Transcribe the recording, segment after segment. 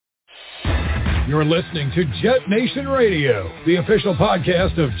You're listening to Jet Nation Radio, the official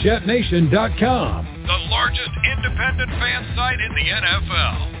podcast of JetNation.com, the largest independent fan site in the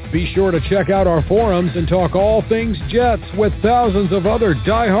NFL. Be sure to check out our forums and talk all things Jets with thousands of other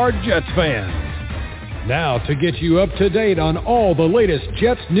diehard Jets fans. Now, to get you up to date on all the latest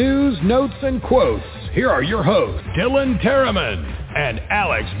Jets news, notes, and quotes, here are your hosts, Dylan Terriman and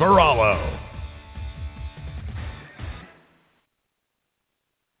Alex Varallo.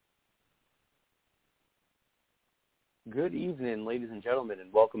 Good evening, ladies and gentlemen,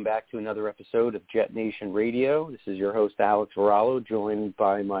 and welcome back to another episode of Jet Nation Radio. This is your host, Alex Varallo, joined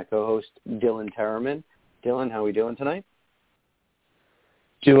by my co-host, Dylan Terriman. Dylan, how are we doing tonight?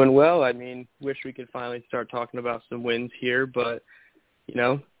 Doing well. I mean, wish we could finally start talking about some wins here, but, you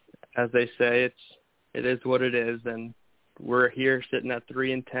know, as they say, it is what it is, and we're here sitting at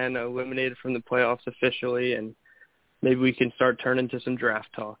 3-10, eliminated from the playoffs officially, and maybe we can start turning to some draft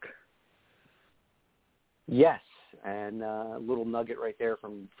talk. Yes. And a little nugget right there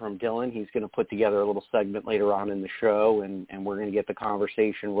from Dylan. He's going to put together a little segment later on in the show, and we're going to get the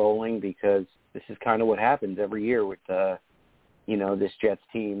conversation rolling because this is kind of what happens every year with, this Jets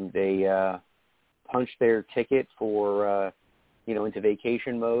team. They punch their ticket for, into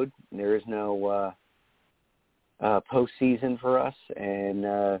vacation mode. There is no postseason for us, and,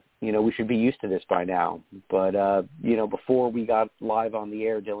 we should be used to this by now. But, before we got live on the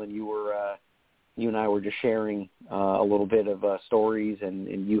air, Dylan, you and I were just sharing a little bit of stories, and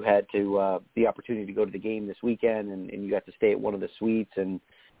you had the opportunity to go to the game this weekend, and you got to stay at one of the suites, and,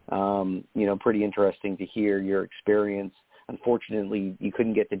 pretty interesting to hear your experience. Unfortunately, you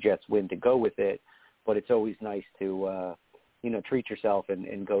couldn't get the Jets win to go with it, but it's always nice to, treat yourself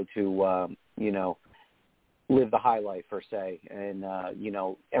and go to, live the high life, per se. And,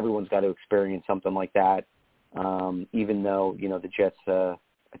 everyone's got to experience something like that, even though, the Jets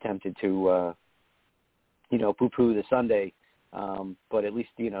attempted to, poo-poo the Sunday, but at least,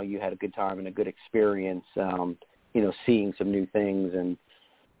 you had a good time and a good experience, seeing some new things. And,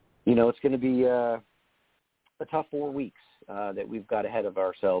 it's going to be a tough 4 weeks that we've got ahead of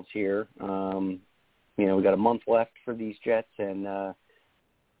ourselves here. We've got a month left for these Jets, and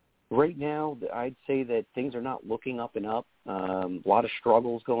right now I'd say that things are not looking up and up. A lot of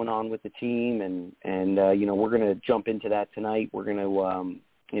struggles going on with the team, and we're going to jump into that tonight. We're going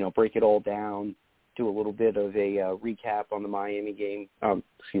to, break it all down, do a little bit of a recap on the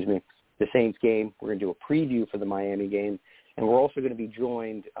the Saints game. We're going to do a preview for the Miami game, and we're also going to be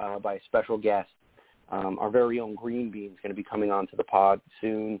joined by a special guest. Our very own Green Bean is going to be coming onto the pod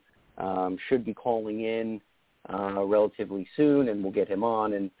soon, should be calling in relatively soon, and we'll get him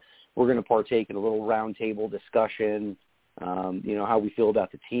on, and we're going to partake in a little roundtable discussion, how we feel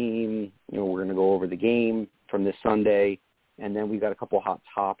about the team. We're going to go over the game from this Sunday. And then we've got a couple hot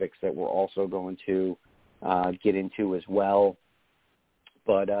topics that we're also going to get into as well.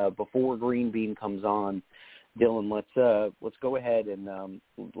 But before Green Bean comes on, Dylan, let's go ahead and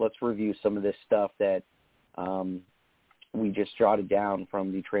let's review some of this stuff that we just jotted down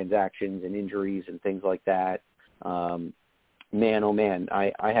from the transactions and injuries and things like that. Man, oh man,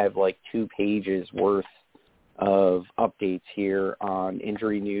 I have like 2 pages worth of updates here on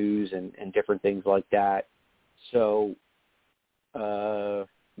injury news and different things like that. So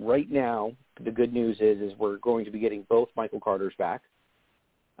right now, the good news is we're going to be getting both Michael Carters back.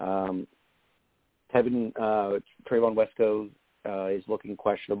 Trayvon Wesco is looking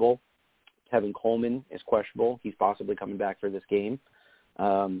questionable. Kevin Coleman is questionable. He's possibly coming back for this game.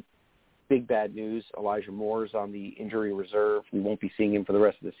 Big bad news, Elijah Moore's on the injury reserve. We won't be seeing him for the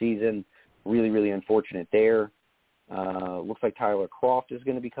rest of the season. Really, really unfortunate there. Looks like Tyler Kroft is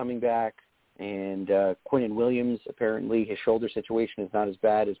going to be coming back. And Quinnen Williams, apparently his shoulder situation is not as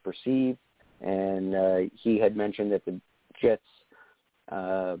bad as perceived. And he had mentioned that the Jets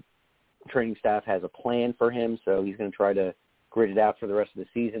training staff has a plan for him, so he's going to try to grit it out for the rest of the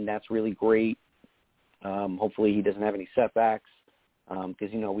season. That's really great. Hopefully he doesn't have any setbacks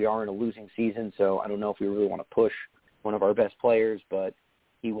because, we are in a losing season, so I don't know if we really want to push one of our best players, but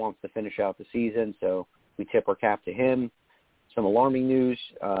he wants to finish out the season, so we tip our cap to him. Some alarming news.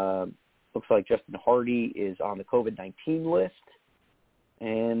 Looks like Justin Hardy is on the COVID-19 list.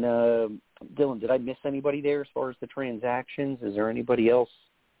 And, Dylan, did I miss anybody there as far as the transactions? Is there anybody else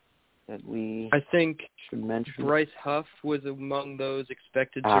that we should mention? Bryce Huff was among those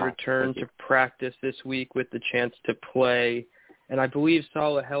expected to return to practice this week with the chance to play. And I believe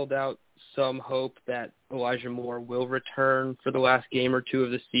Saleh held out some hope that Elijah Moore will return for the last game or 2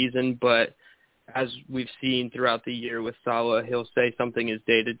 of the season, but as we've seen throughout the year with Saleh, he'll say something is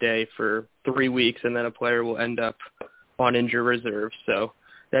day-to-day for 3 weeks, and then a player will end up on injured reserve. So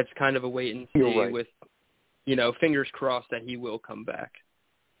that's kind of a wait and see right. with, fingers crossed that he will come back.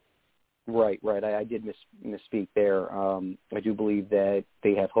 Right. I did misspeak there. I do believe that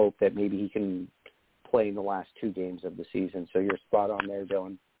they have hope that maybe he can play in the last 2 games of the season. So you're spot on there,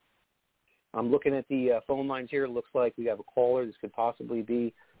 Dylan. I'm looking at the phone lines here. It looks like we have a caller. This could possibly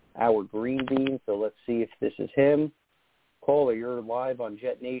be our Green Bean. So let's see if this is him. Caller, you're live on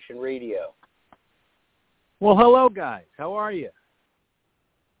Jet Nation Radio. Well, hello, guys. How are you?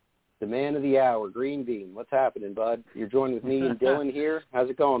 The man of the hour, Green Bean. What's happening, bud? You're joined with me and Dylan here. How's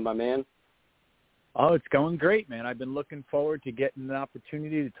it going, my man? Oh, it's going great, man. I've been looking forward to getting the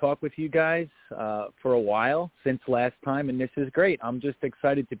opportunity to talk with you guys for a while, since last time, and this is great. I'm just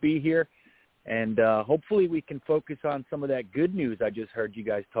excited to be here, and hopefully we can focus on some of that good news I just heard you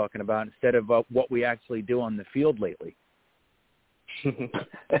guys talking about instead of what we actually do on the field lately.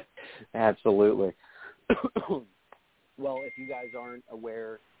 Absolutely. Well, if you guys aren't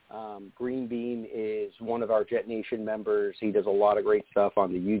aware, Green Bean is one of our Jet Nation members. He does a lot of great stuff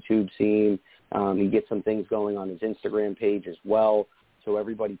on the YouTube scene. He gets some things going on his Instagram page as well. So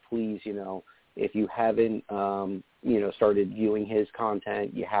everybody, please, if you haven't, started viewing his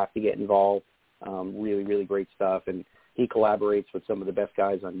content, you have to get involved. Really, really great stuff. And he collaborates with some of the best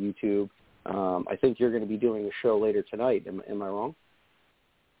guys on YouTube. I think you're going to be doing a show later tonight. Am I wrong?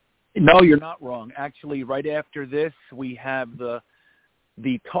 No, you're not wrong. Actually, right after this, we have the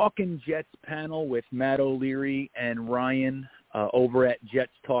Talkin' Jets panel with Matt O'Leary and Ryan over at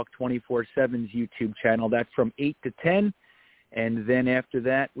Jets Talk 24/7's YouTube channel. That's from 8 to 10. And then after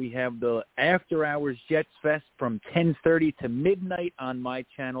that, we have the After Hours Jets Fest from 10:30 to midnight on my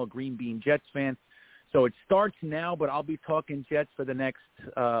channel, Green Bean Jets Fan. So it starts now, but I'll be talking Jets for the next,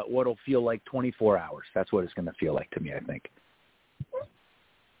 what'll feel like 24 hours. That's what it's going to feel like to me, I think.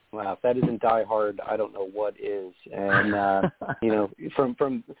 Wow, if that isn't Die Hard, I don't know what is. And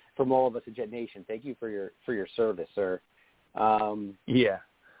from all of us at Jet Nation, thank you for your service, sir. Yeah.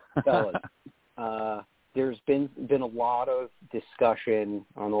 Fellas, there's been a lot of discussion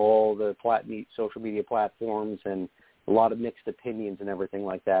on all the social media platforms and a lot of mixed opinions and everything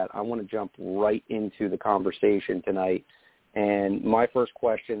like that. I want to jump right into the conversation tonight. And my first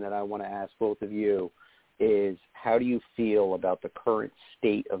question that I want to ask both of you is, how do you feel about the current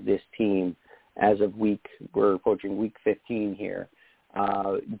state of this team as of we're approaching week 15 here?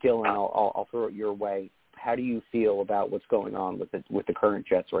 Dylan, I'll throw it your way. How do you feel about what's going on with the current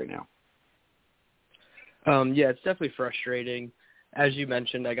Jets right now? Yeah, it's definitely frustrating. As you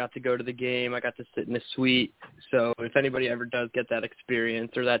mentioned, I got to go to the game. I got to sit in a suite. So if anybody ever does get that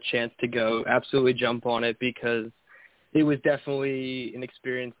experience or that chance to go, absolutely jump on it, because it was definitely an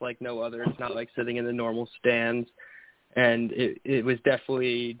experience like no other. It's not like sitting in the normal stands. And it was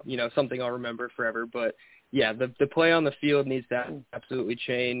definitely, something I'll remember forever. But, yeah, the play on the field needs to absolutely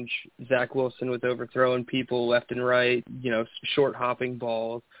change. Zach Wilson was overthrowing people left and right, short hopping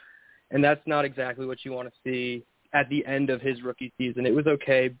balls. And that's not exactly what you want to see at the end of his rookie season. It was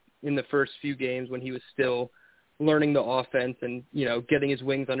okay in the first few games when he was still learning the offense and, getting his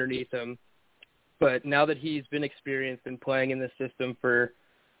wings underneath him. But now that he's been experienced and playing in this system for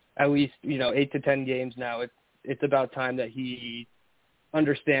at least, 8 to 10 games now, it's about time that he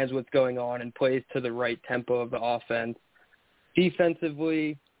understands what's going on and plays to the right tempo of the offense.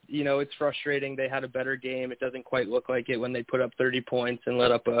 Defensively, it's frustrating. They had a better game. It doesn't quite look like it when they put up 30 points and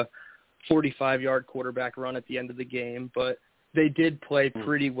let up a 45-yard quarterback run at the end of the game. But they did play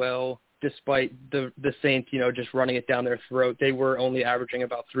pretty well despite the Saints, just running it down their throat. They were only averaging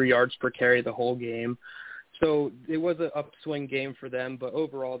about 3 yards per carry the whole game. So it was an upswing game for them, but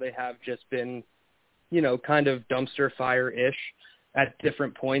overall they have just been, kind of dumpster fire-ish at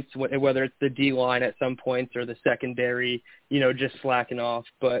different points, whether it's the D-line at some points or the secondary, just slacking off.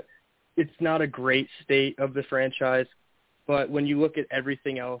 But it's not a great state of the franchise. But when you look at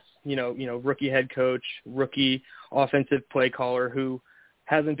everything else, rookie head coach, rookie offensive play caller who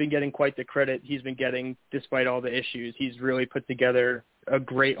hasn't been getting quite the credit he's been getting despite all the issues. He's really put together a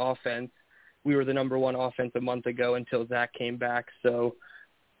great offense. We were the number one offense a month ago until Zach came back. So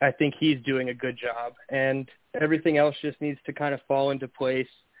I think he's doing a good job. And everything else just needs to kind of fall into place.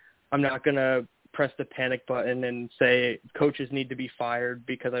 I'm not going to press the panic button and say coaches need to be fired,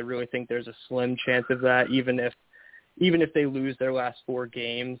 because I really think there's a slim chance of that, even if they lose their last 4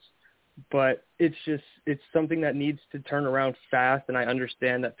 games. But it's something that needs to turn around fast, and I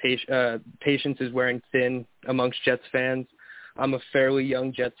understand that patience is wearing thin amongst Jets fans. I'm a fairly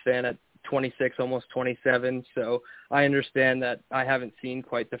young Jets fan at 26, almost 27, so I understand that I haven't seen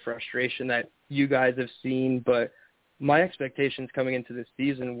quite the frustration that you guys have seen, but my expectations coming into this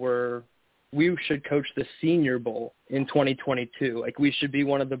season were we should coach the Senior Bowl in 2022. Like, we should be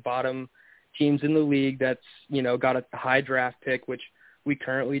one of the bottom teams in the league that's, got a high draft pick, which we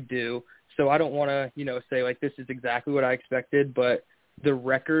currently do. So I don't want to, say, like, this is exactly what I expected, but the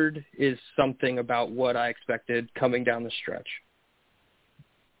record is something about what I expected coming down the stretch.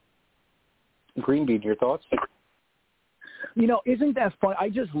 Greenbean, your thoughts? Isn't that fun? I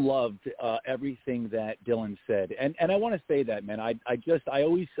just loved everything that Dylan said. And I want to say that, man, I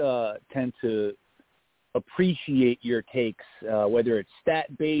always tend to appreciate your takes, whether it's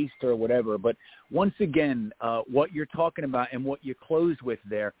stat-based or whatever. But once again, what you're talking about and what you closed with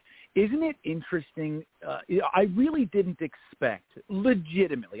there, isn't it interesting? I really didn't expect,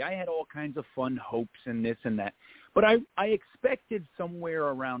 legitimately, I had all kinds of fun hopes and this and that. But I expected somewhere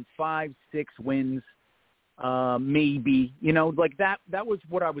around 5-6 wins, maybe, like that was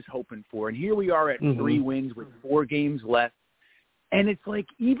what I was hoping for. And here we are at 3 wins with 4 games left. And it's like,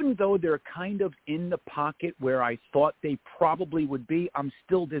 even though they're kind of in the pocket where I thought they probably would be, I'm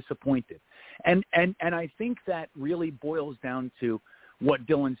still disappointed. And I think that really boils down to what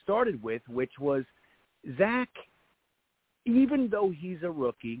Dylan started with, which was Zach, even though he's a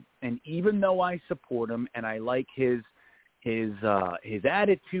rookie and even though I support him and I like his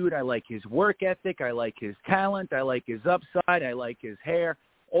attitude, I like his work ethic, I like his talent, I like his upside, I like his hair,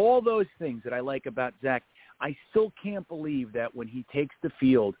 all those things that I like about Zach, I still can't believe that when he takes the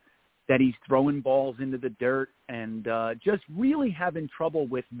field that he's throwing balls into the dirt and just really having trouble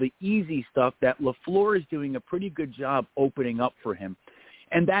with the easy stuff that LaFleur is doing a pretty good job opening up for him.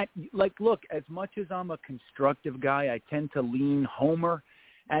 And that, like, look, as much as I'm a constructive guy, I tend to lean Homer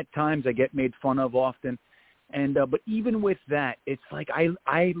at times. I get made fun of often. And but even with that, it's like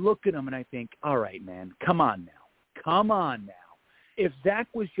I look at him and I think, all right, man, come on now. If Zach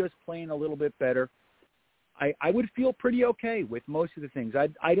was just playing a little bit better, I would feel pretty okay with most of the things.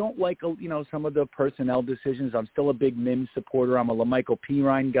 I don't like, some of the personnel decisions. I'm still a big Mims supporter. I'm a LaMichael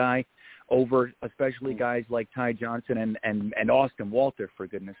Pirine guy over especially guys like Ty Johnson and Austin Walter, for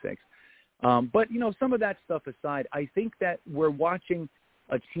goodness sakes. But, some of that stuff aside, I think that we're watching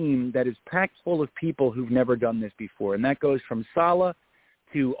a team that is packed full of people who've never done this before. And that goes from Saleh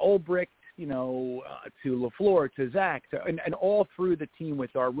to Ulbricht, to LaFleur, to Zach, and all through the team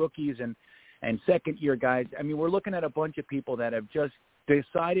with our rookies and second-year guys. I mean, we're looking at a bunch of people that have just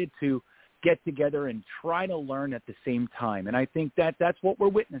decided to get together and try to learn at the same time. And I think that's what we're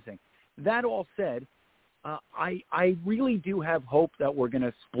witnessing. That all said, I really do have hope that we're going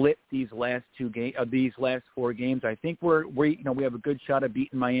to split these last 4 games. I think we have a good shot of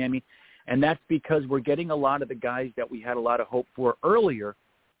beating Miami, and that's because we're getting a lot of the guys that we had a lot of hope for earlier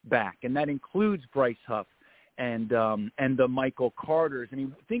back, and that includes Bryce Huff and the Michael Carters. I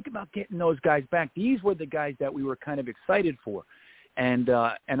mean, think about getting those guys back. These were the guys that we were kind of excited for, and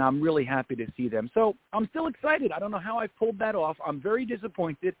I'm really happy to see them. So I'm still excited. I don't know how I pulled that off. I'm very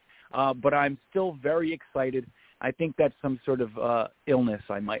disappointed. But I'm still very excited. I think that's some sort of illness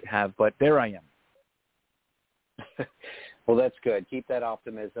I might have, but there I am. Well, that's good. Keep that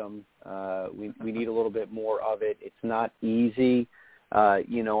optimism. We need a little bit more of it. It's not easy.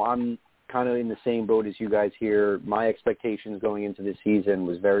 I'm kind of in the same boat as you guys here. My expectations going into this season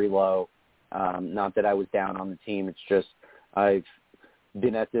was very low. Not that I was down on the team. It's just I've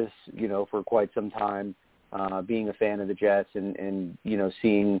been at this, for quite some time, being a fan of the Jets and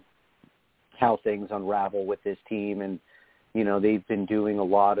seeing how things unravel with this team. And, they've been doing a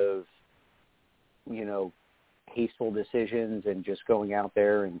lot of, hasteful decisions and just going out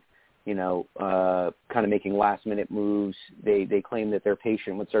there and, kind of making last-minute moves. They claim that they're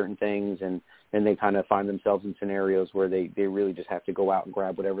patient with certain things, and then they kind of find themselves in scenarios where they really just have to go out and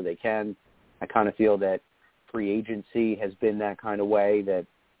grab whatever they can. I kind of feel that free agency has been that kind of way, that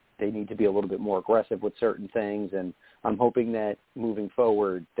they need to be a little bit more aggressive with certain things, and I'm hoping that moving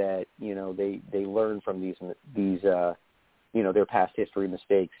forward that, they learn from these their past history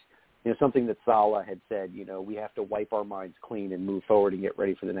mistakes. Something that Saleh had said, we have to wipe our minds clean and move forward and get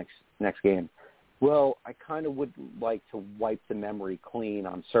ready for the next game. Well, I kind of would like to wipe the memory clean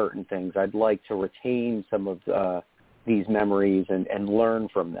on certain things. I'd like to retain some of these memories and learn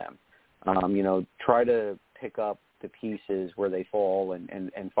from them. Try to pick up the pieces where they fall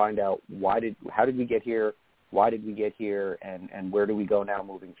and find out how did we get here, why did we get here, and where do we go now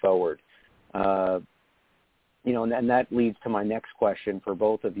moving forward. And that leads to my next question for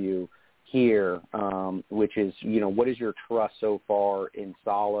both of you here, which is, what is your trust so far in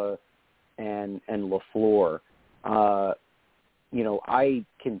Saleh and LaFleur? I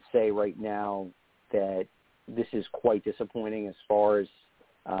can say right now that this is quite disappointing as far as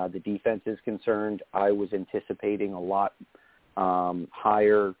the defense is concerned. I was anticipating a lot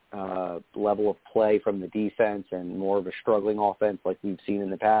higher level of play from the defense and more of a struggling offense like we've seen in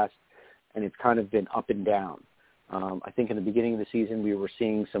the past, and it's kind of been up and down. I think in the beginning of the season we were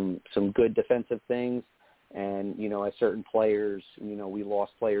seeing some good defensive things, and, as certain players, we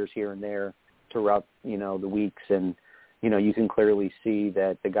lost players here and there throughout, the weeks, and, you can clearly see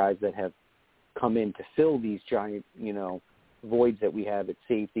that the guys that have come in to fill these giant, voids that we have at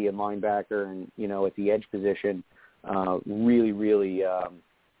safety and linebacker and, at the edge position, really,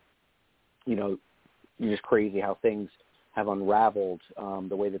 you're just crazy how things have unraveled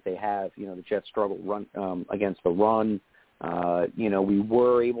the way that they have. The Jets struggled against the run. We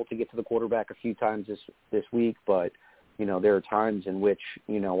were able to get to the quarterback a few times this week, but, there are times in which,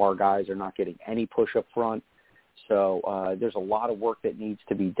 our guys are not getting any push up front. So there's a lot of work that needs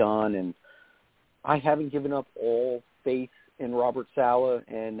to be done, and I haven't given up all faith in Robert Saleh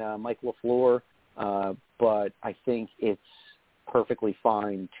and Mike LaFleur, but I think it's perfectly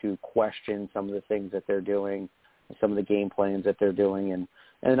fine to question some of the things that they're doing, some of the game plans that they're doing,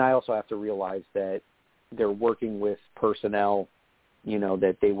 and I also have to realize that they're working with personnel,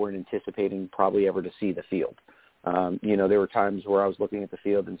 that they weren't anticipating probably ever to see the field. There were times where I was looking at the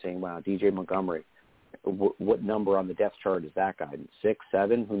field and saying, wow, DJ Montgomery, what number on the depth chart is that guy? 6,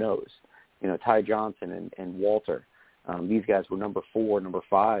 7, who knows? Ty Johnson and Walter. These guys were number 4, number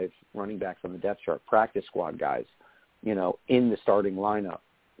 5 running backs on the depth chart, practice squad guys, in the starting lineup.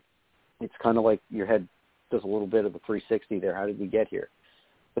 It's kind of like your head does a little bit of a 360 there. How did we get here?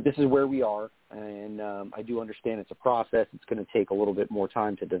 But this is where we are, and I do understand it's a process. It's going to take a little bit more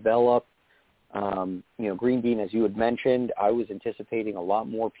time to develop. Green Bean, as you had mentioned, I was anticipating a lot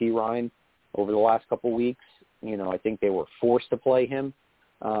more Perine over the last couple of weeks. I think they were forced to play him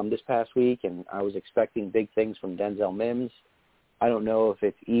this past week, and I was expecting big things from Denzel Mims. I don't know if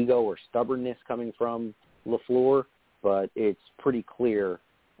it's ego or stubbornness coming from LaFleur, but it's pretty clear,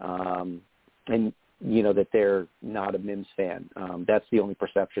 that they're not a Mims fan. That's the only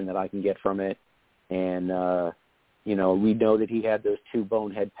perception that I can get from it. And, we know that he had those 2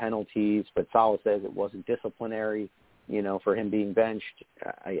 bonehead penalties, but Saleh says it wasn't disciplinary, for him being benched.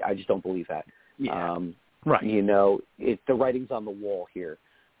 I just don't believe that. Yeah. Right. The writing's on the wall here.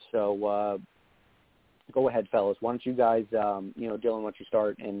 So go ahead, fellas. Why don't you guys, Dylan, why don't you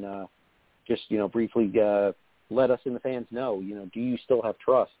start and just, briefly let us and the fans know, do you still have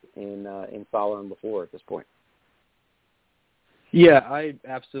trust in Saleh and LaFleur at this point? Yeah, I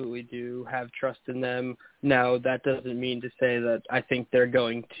absolutely do have trust in them. Now, that doesn't mean to say that I think they're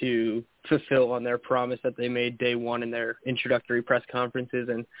going to fulfill on their promise that they made day one in their introductory press conferences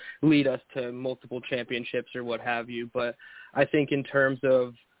and lead us to multiple championships or what have you. But I think in terms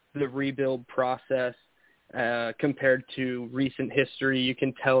of the rebuild process compared to recent history, you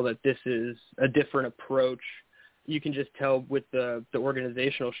can tell that this is a different approach. You can just tell with the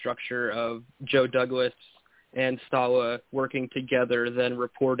organizational structure of Joe Douglas and Saleh working together than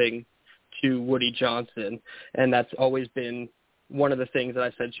reporting to Woody Johnson. And that's always been one of the things that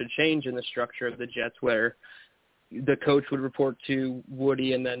I said should change in the structure of the Jets, where the coach would report to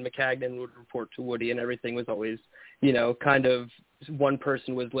Woody and then Maccagnan would report to Woody, and everything was always, kind of one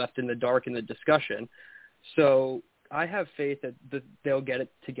person was left in the dark in the discussion. So I have faith that they'll get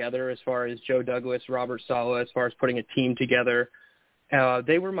it together as far as Joe Douglas, Robert Saleh, as far as putting a team together.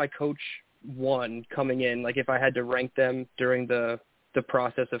 They were my coach one coming in. Like, if I had to rank them during the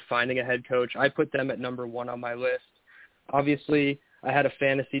process of finding a head coach, I put them at number 1 on my list. Obviously, I had a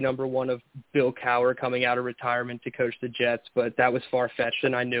fantasy number 1 of Bill Cowher coming out of retirement to coach the Jets, but that was far-fetched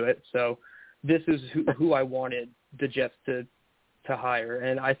and I knew it. So this is who I wanted the Jets to hire,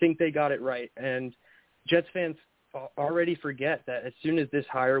 and I think they got it right. And Jets fans already forget that as soon as this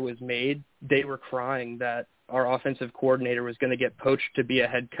hire was made, they were crying that our offensive coordinator was going to get poached to be a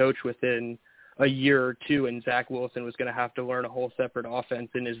head coach within a year or two, and Zach Wilson was going to have to learn a whole separate offense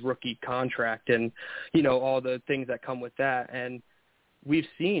in his rookie contract and, all the things that come with that. And we've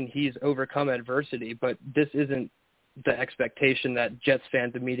seen he's overcome adversity, but this isn't the expectation that Jets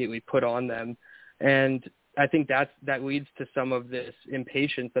fans immediately put on them. And I think that leads to some of this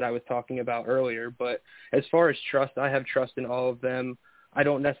impatience that I was talking about earlier. But as far as trust, I have trust in all of them. I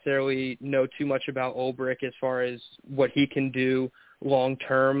don't necessarily know too much about Ulbrich as far as what he can do long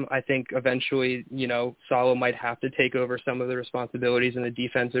term. I think eventually, Saleh might have to take over some of the responsibilities in the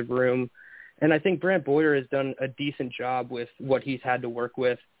defensive room. And I think Brant Boyer has done a decent job with what he's had to work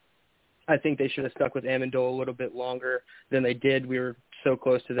with. I think they should have stuck with Amendola a little bit longer than they did. We were so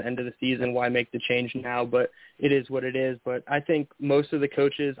close to the end of the season. Why make the change now? But it is what it is. But I think most of the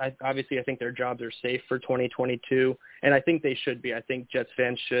coaches, I think their jobs are safe for 2022, and I think they should be. I think Jets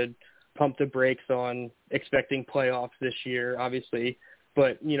fans should pump the brakes on expecting playoffs this year, obviously.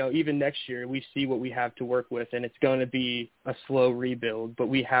 But, even next year, we see what we have to work with, and it's going to be a slow rebuild. But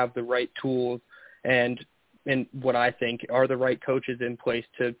we have the right tools and what I think are the right coaches in place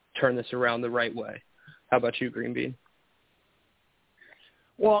to turn this around the right way. How about you, Green Bean?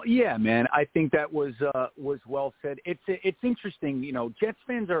 Well, yeah, man. I think that was well said. It's interesting. Jets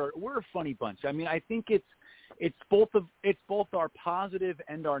fans we're a funny bunch. I mean, I think it's both our positive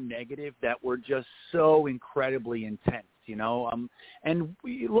and our negative that we're just so incredibly intense. And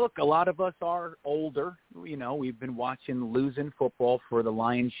look, a lot of us are older. We've been watching losing football for the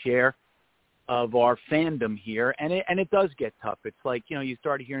lion's share of our fandom here, and it does get tough. It's like you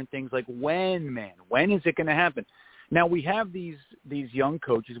start hearing things like, when is it going to happen? Now we have these young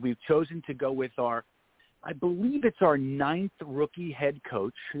coaches. We've chosen to go with I believe it's our 9th rookie head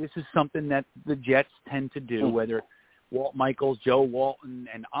coach. This is something that the Jets tend to do, whether Walt Michaels, Joe Walton,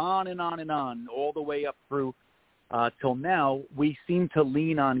 and on and on and on, all the way up through till now. We seem to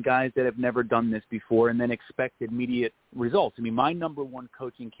lean on guys that have never done this before and then expect immediate results. I mean, my number one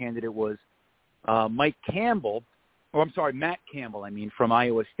coaching candidate was Matt Campbell, from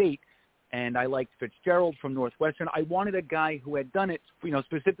Iowa State. And I liked Fitzgerald from Northwestern. I wanted a guy who had done it,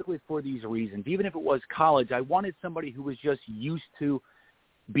 specifically for these reasons. Even if it was college, I wanted somebody who was just used to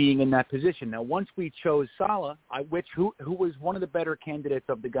being in that position. Now, once we chose Saleh, who was one of the better candidates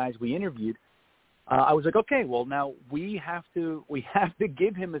of the guys we interviewed, I was like, okay, well, now we have to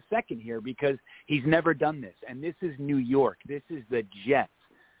give him a second here because he's never done this. And this is New York. This is the Jets.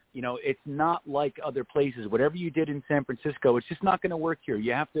 It's not like other places. Whatever you did in San Francisco, it's just not going to work here.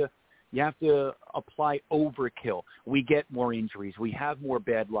 You have to apply overkill. We get more injuries. We have more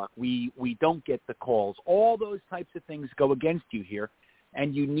bad luck. We don't get the calls. All those types of things go against you here,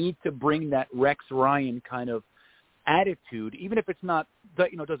 and you need to bring that Rex Ryan kind of attitude, even if it's not,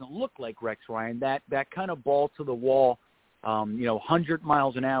 doesn't look like Rex Ryan, that kind of ball to the wall, 100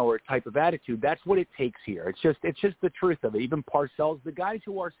 miles an hour type of attitude. That's what it takes here. It's just the truth of it. Even Parcells, the guys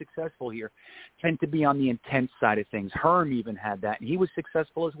who are successful here tend to be on the intense side of things. Herm even had that, and he was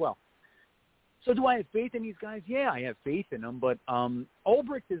successful as well. So do I have faith in these guys? Yeah, I have faith in them, but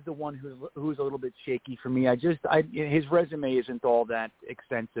Ulbricht is the one who's a little bit shaky for me. His resume isn't all that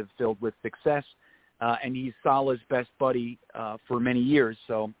extensive, filled with success, and he's Saleh's best buddy for many years.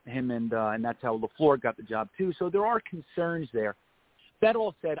 So him and that's how LaFleur got the job too. So there are concerns there. That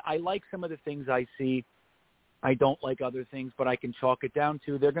all said, I like some of the things I see. I don't like other things, but I can chalk it down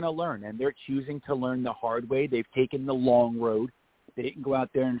to they're going to learn, and they're choosing to learn the hard way. They've taken the long road. They didn't go out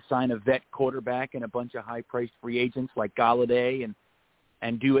there and sign a vet quarterback and a bunch of high-priced free agents like Galladay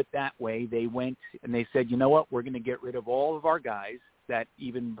and do it that way. They went and they said, you know what, we're going to get rid of all of our guys that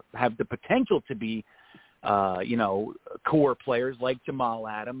even have the potential to be, core players like Jamal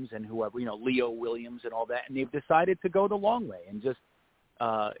Adams and whoever, Leo Williams and all that. And they've decided to go the long way and just,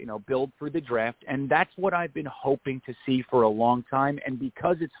 build through the draft. And that's what I've been hoping to see for a long time. And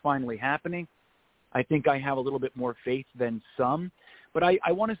because it's finally happening, I think I have a little bit more faith than some. But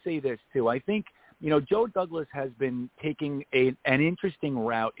I want to say this, too. I think, Joe Douglas has been taking an interesting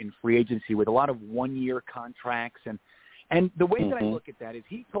route in free agency with a lot of one-year contracts. And the way that I look at that is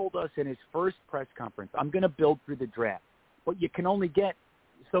he told us in his first press conference, I'm going to build through the draft. But you can only get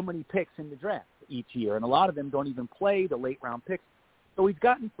so many picks in the draft each year, and a lot of them don't even play the late-round picks. So he's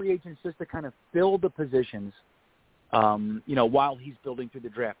gotten free agents just to kind of fill the positions, while he's building through the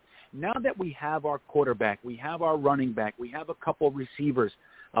draft. Now that we have our quarterback, we have our running back, we have a couple receivers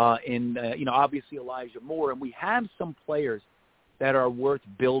obviously Elijah Moore, and we have some players that are worth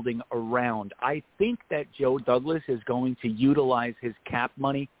building around. I think that Joe Douglas is going to utilize his cap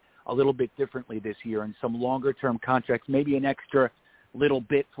money a little bit differently this year in some longer-term contracts, maybe an extra little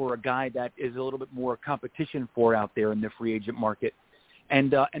bit for a guy that is a little bit more competition for out there in the free agent market.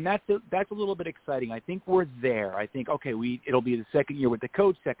 And that's a little bit exciting. I think we're there. I think, okay, it'll be the second year with the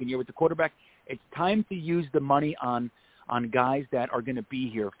coach, second year with the quarterback. It's time to use the money on guys that are going to be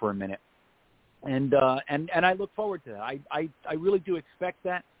here for a minute. And I look forward to that. I really do expect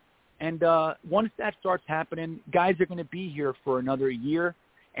that. And once that starts happening, guys are going to be here for another year,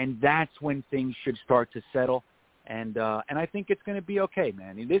 and that's when things should start to settle. And I think it's going to be okay,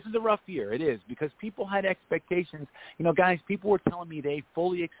 man. This is a rough year. It is, because people had expectations. Guys, people were telling me they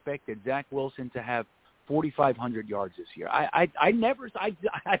fully expected Zach Wilson to have 4,500 yards this year. I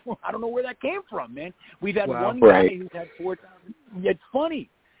don't know where that came from, man. We've had one guy who's had 4,000. It's funny.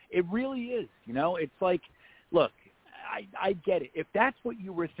 It really is. It's like, look, I get it. If that's what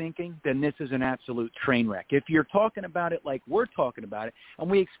you were thinking, then this is an absolute train wreck. If you're talking about it like we're talking about it, and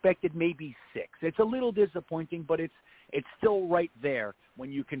we expected maybe 6, it's a little disappointing, but it's still right there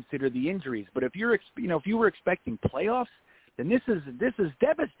when you consider the injuries. But if you're if you were expecting playoffs, then this is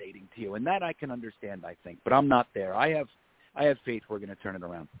devastating to you, and that I can understand, I think. But I'm not there. I have faith we're going to turn it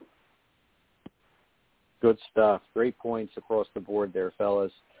around. Good stuff. Great points across the board there,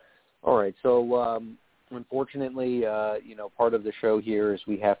 fellas. All right, so unfortunately, part of the show here is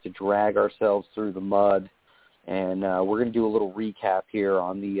we have to drag ourselves through the mud, and we're going to do a little recap here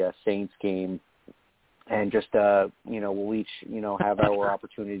on the Saints game, and just we'll each have our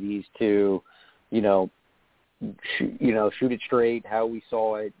opportunities to shoot it straight, how we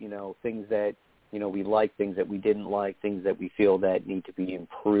saw it, things that we like, things that we didn't like, things that we feel that need to be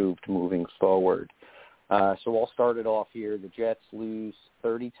improved moving forward. So I'll start it off here. The Jets lose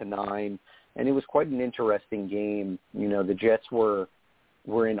 30-9, and it was quite an interesting game. The Jets were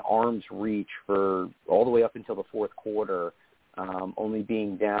in arm's reach for all the way up until the fourth quarter, only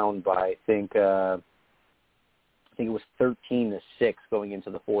being down by I think it was 13-6 going into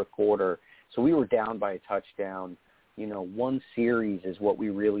the fourth quarter. So we were down by a touchdown. One series is what we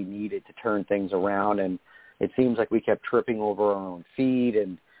really needed to turn things around, and it seems like we kept tripping over our own feet.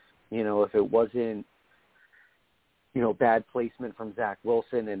 And if it wasn't bad placement from Zach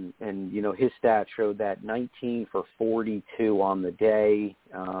Wilson, and his stats showed that 19 for 42 on the day,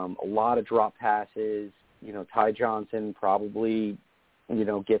 a lot of drop passes. Ty Johnson probably,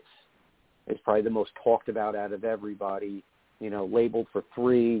 is probably the most talked about out of everybody, labeled for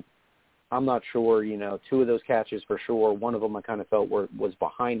 3. I'm not sure, 2 of those catches for sure. One of them I kind of felt was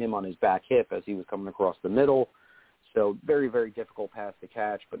behind him on his back hip as he was coming across the middle. So very, very difficult pass to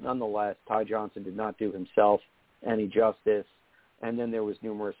catch. But nonetheless, Ty Johnson did not do himself any justice. And then there was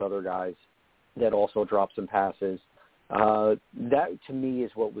numerous other guys that also dropped some passes. That, to me,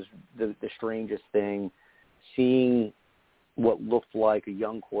 is what was the strangest thing, seeing what looked like a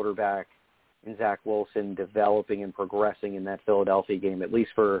young quarterback in Zach Wilson developing and progressing in that Philadelphia game, at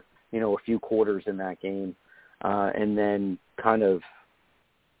least for, a few quarters in that game, and then kind of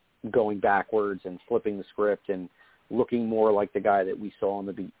going backwards and flipping the script and looking more like the guy that we saw in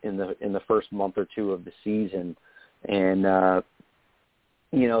the first month or two of the season. And the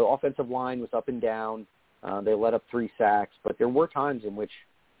offensive line was up and down. They let up 3 sacks, but there were times in which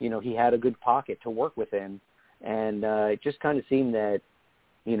he had a good pocket to work within, and it just kind of seemed that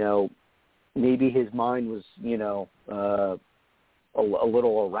maybe his mind was a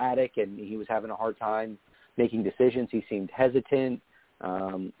little erratic, and he was having a hard time making decisions. He seemed hesitant.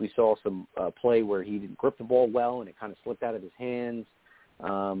 We saw some play where he didn't grip the ball well, and it kind of slipped out of his hands.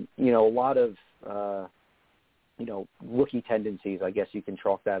 A lot of, rookie tendencies, I guess you can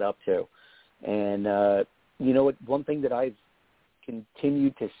chalk that up to. And, one thing that I've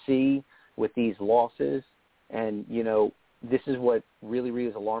continued to see with these losses, and, this is what really, really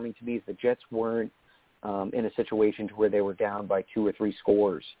is alarming to me, is the Jets weren't in a situation to where they were down by 2 or 3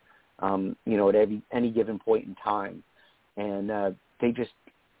 scores, at any given point in time. And they just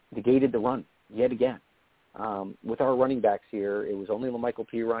negated the run yet again. With our running backs here, it was only LaMichael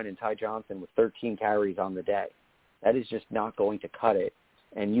Pirine and Ty Johnson with 13 carries on the day. That is just not going to cut it.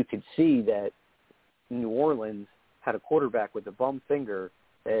 And you could see that New Orleans had a quarterback with a bum finger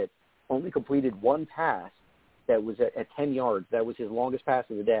that only completed 1 pass that was at 10 yards. That was his longest pass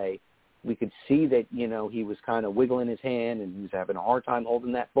of the day. We could see that, he was kind of wiggling his hand and he was having a hard time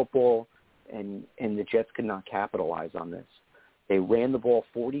holding that football, and the Jets could not capitalize on this. They ran the ball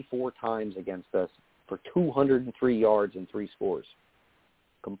 44 times against us for 203 yards and 3 scores.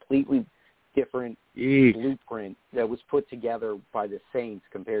 Completely different blueprint that was put together by the Saints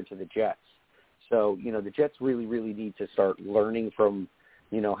compared to the Jets. So, the Jets really, really need to start learning from,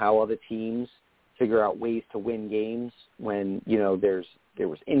 how other teams figure out ways to win games when, there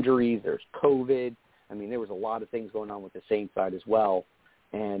was injuries, there's COVID. I mean, there was a lot of things going on with the Saints side as well,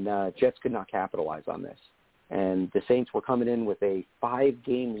 and Jets could not capitalize on this. And the Saints were coming in with a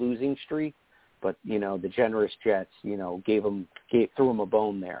 5-game losing streak, but, the generous Jets, threw them a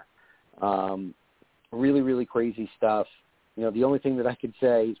bone there. Really, really crazy stuff. The only thing that I could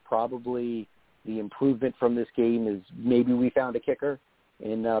say is probably the improvement from this game is maybe we found a kicker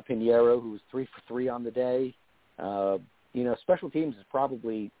in Pinheiro, who was 3 for 3 on the day. Special teams is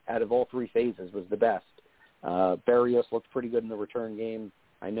probably, out of all 3 phases, was the best. Berrios looked pretty good in the return game.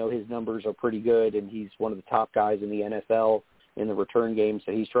 I know his numbers are pretty good, and he's one of the top guys in the NFL in the return game,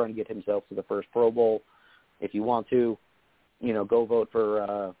 so he's trying to get himself to the first Pro Bowl. If you want to, go vote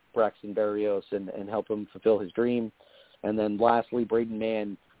for Braxton Berrios and help him fulfill his dream. And then lastly, Braden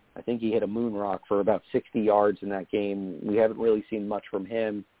Mann I think he hit a moon rock for about 60 yards in that game. We haven't really seen much from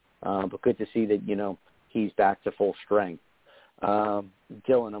him, but good to see that, he's back to full strength. Dylan,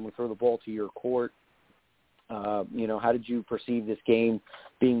 I'm going to throw the ball to your court. How did you perceive this game,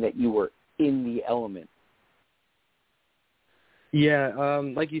 being that you were in the element? Yeah,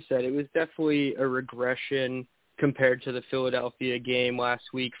 like you said, it was definitely a regression compared to the Philadelphia game last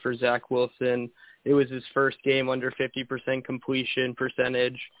week for Zach Wilson. It was his first game under 50% completion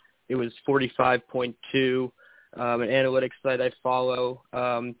percentage. It was 45.2. An analytics site I follow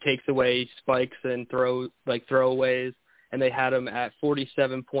takes away spikes and throwaways, and they had him at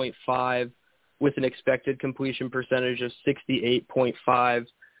 47.5 with an expected completion percentage of 68.5.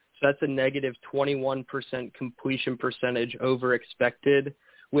 So that's a negative 21% completion percentage over expected,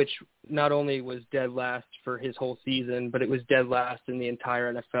 which not only was dead last for his whole season, but it was dead last in the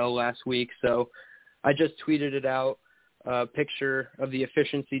entire NFL last week. So I just tweeted it out, a picture of the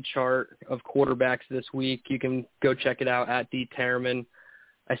efficiency chart of quarterbacks this week. You can go check it out at D. Terman.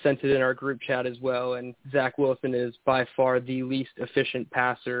 I sent it in our group chat as well, and Zach Wilson is by far the least efficient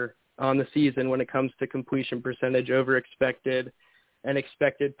passer on the season when it comes to completion percentage over expected and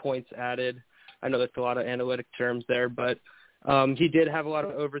expected points added. I know that's a lot of analytic terms there, but he did have a lot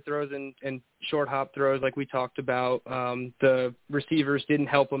of overthrows and short hop throws like we talked about. The receivers didn't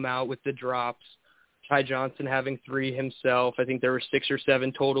help him out with the drops. Ty Johnson having 3 himself. I think there were 6 or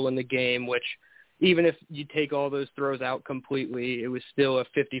 7 total in the game, which even if you take all those throws out completely, it was still a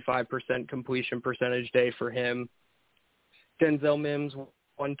 55% completion percentage day for him. Denzel Mims,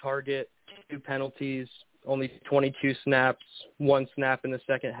 1 target, 2 penalties, only 22 snaps, 1 snap in the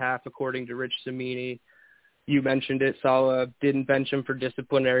second half, according to Rich Cimini. You mentioned it, Saleh didn't bench him for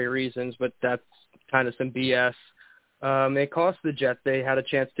disciplinary reasons, but that's kind of some BS. It cost the Jets. They had a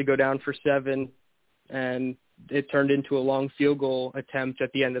chance to go down for 7, and it turned into a long field goal attempt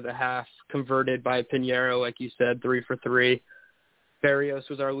at the end of the half, converted by Pinheiro, like you said, 3 for 3. Berrios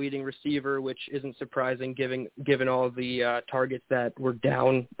was our leading receiver, which isn't surprising given all the targets that were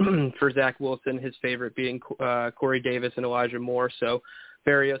down for Zach Wilson, his favorite being Corey Davis and Elijah Moore. So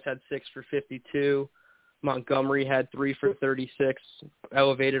Berrios had 6 for 52. Montgomery had 3 for 36,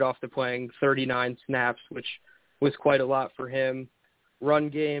 elevated off to playing 39 snaps, which was quite a lot for him. Run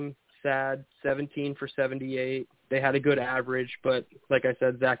game, sad, 17 for 78. They had a good average, but like I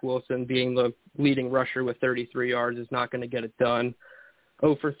said, Zach Wilson being the leading rusher with 33 yards is not going to get it done.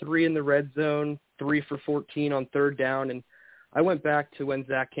 0 for 3 in the red zone, 3 for 14 on third down. And I went back to when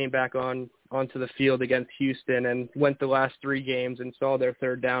Zach came back onto the field against Houston and went the last 3 games and saw their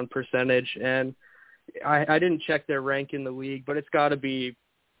third down percentage. And I didn't check their rank in the league, but it's got to be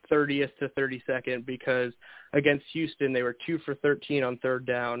 30th to 32nd, because against Houston, they were 2 for 13 on third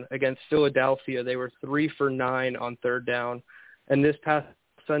down. Against Philadelphia, they were 3 for 9 on third down. And this past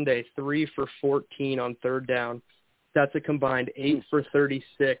Sunday, 3 for 14 on third down. That's a combined 8 for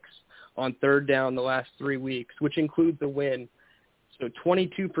 36 on third down the last 3 weeks, which includes a win. So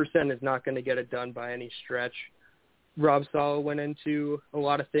 22% is not going to get it done by any stretch. Rob Saleh went into a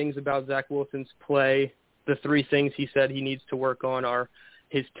lot of things about Zach Wilson's play. The 3 things he said he needs to work on are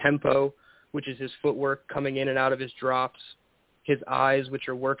his tempo, which is his footwork coming in and out of his drops, his eyes, which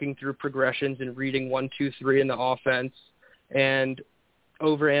are working through progressions and reading 1, 2, 3 in the offense, and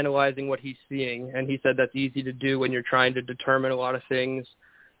overanalyzing what he's seeing. And he said that's easy to do when you're trying to determine a lot of things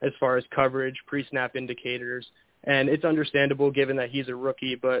as far as coverage, pre-snap indicators. And it's understandable given that he's a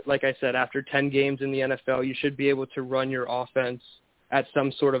rookie. But like I said, after 10 games in the NFL, you should be able to run your offense at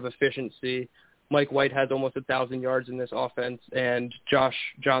some sort of efficiency. Mike White has almost 1,000 yards in this offense, and Josh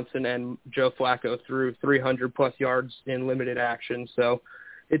Johnson and Joe Flacco threw 300-plus yards in limited action. So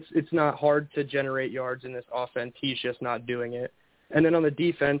it's not hard to generate yards in this offense. He's just not doing it. And then on the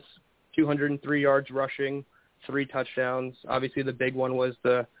defense, 203 yards rushing, 3 touchdowns. Obviously, the big one was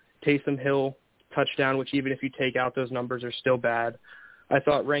the Taysom Hill touchdown, which even if you take out those numbers are still bad. I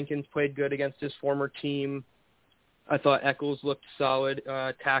thought Rankins played good against his former team. I thought Echols looked solid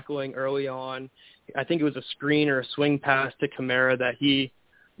tackling early on. I think it was a screen or a swing pass to Kamara that he,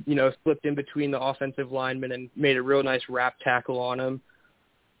 slipped in between the offensive linemen and made a real nice wrap tackle on him.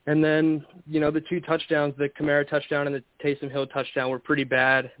 And then, the 2 touchdowns, the Kamara touchdown and the Taysom Hill touchdown, were pretty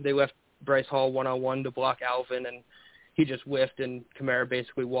bad. They left Bryce Hall one-on-one to block Alvin, and he just whiffed, and Kamara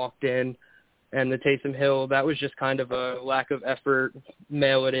basically walked in. And the Taysom Hill, that was just kind of a lack of effort,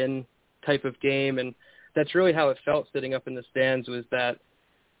 mail-it-in type of game. And that's really how it felt sitting up in the stands, was that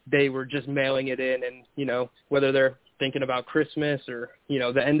they were just mailing it in. And, whether they're thinking about Christmas or,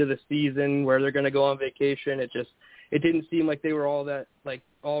 the end of the season where they're going to go on vacation, it didn't seem like they were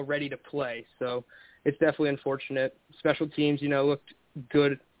all ready to play. So it's definitely unfortunate. Special teams, looked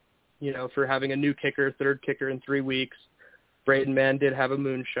good for having a new kicker, third kicker in 3 weeks. Braden Mann did have a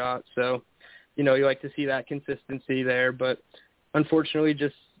moonshot, so, you like to see that consistency there. But unfortunately,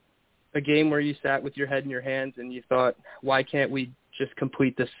 just a game where you sat with your head in your hands and you thought, why can't we just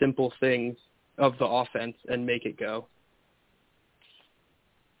complete the simple things of the offense and make it go?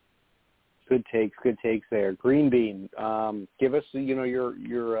 Good takes there. Green Bean, give us,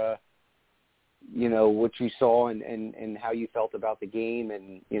 your what you saw and how you felt about the game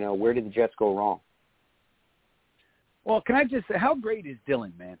and, where did the Jets go wrong? Well, can I just say, how great is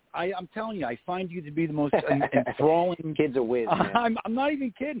Dylan, man? I'm telling you, I find you to be the most enthralling. Kid's a whiz, man. I'm not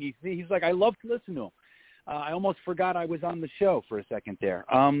even kidding. He's like, I love to listen to him. I almost forgot I was on the show for a second there.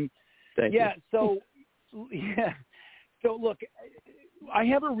 Thank you. So look, I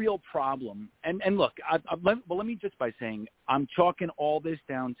have a real problem. And look, let me just by saying I'm chalking all this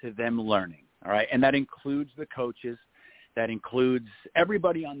down to them learning, all right? And that includes the coaches. That includes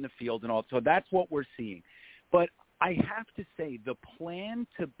everybody on the field and all. So that's what we're seeing. But I have to say the plan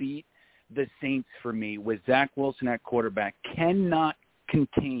to beat the Saints for me with Zach Wilson at quarterback cannot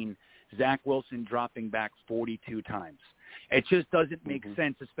contain Zach Wilson dropping back 42 times. It just doesn't make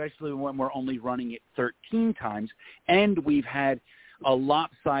sense, especially when we're only running it 13 times and we've had a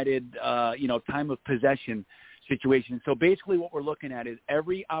lopsided, time of possession situation. So basically what we're looking at is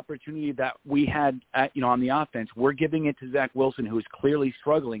every opportunity that we had, on the offense, we're giving it to Zach Wilson, who is clearly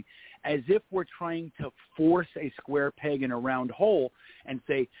struggling, as if we're trying to force a square peg in a round hole and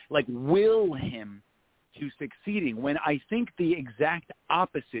say, will him to succeeding, when I think the exact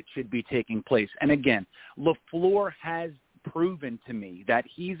opposite should be taking place. And again, LaFleur has proven to me that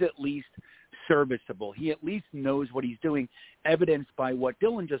he's at least serviceable. He at least knows what he's doing, evidenced by what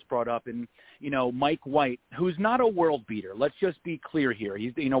Dylan just brought up. And, Mike White, who's not a world beater. Let's just be clear here.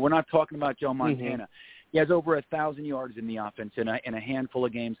 He's, we're not talking about Joe Montana. He has over 1,000 yards in the offense in a handful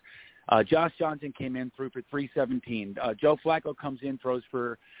of games. Josh Johnson came in, threw for 317. Joe Flacco comes in, throws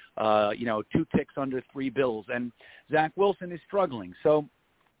for, 2 ticks under 3 bills. And Zach Wilson is struggling. So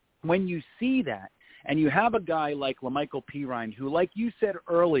when you see that, and you have a guy like LaMichael Pirine, who, like you said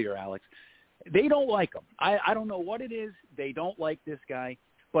earlier, Alex, they don't like him. I don't know what it is. They don't like this guy.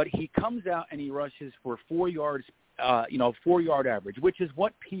 But he comes out and he rushes for 4 yards, 4-yard average, which is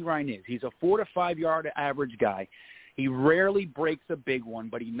what Pirine is. He's a 4 to 5 yard average guy. He rarely breaks a big one,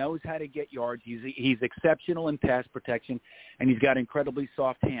 but he knows how to get yards. He's exceptional in pass protection, and he's got incredibly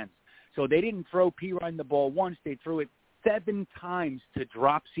soft hands. So they didn't throw Pirine the ball once. They threw it 7 times to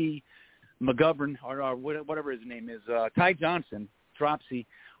Dropsy McGovern, or whatever his name is, Ty Johnson, Dropsy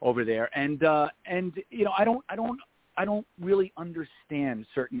over there. And I don't really understand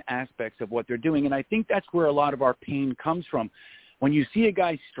certain aspects of what they're doing, and I think that's where a lot of our pain comes from. When you see a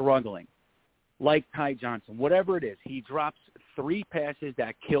guy struggling, like Ty Johnson, whatever it is, he drops 3 passes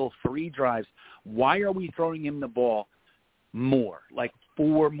that kill 3 drives. Why are we throwing him the ball more, like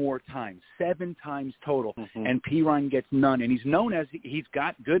 4 more times, 7 times total, and Pirine gets none? And he's known as he's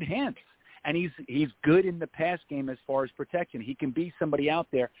got good hands, and he's good in the pass game as far as protection. He can be somebody out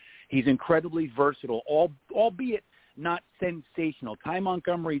there. He's incredibly versatile, albeit not sensational. Ty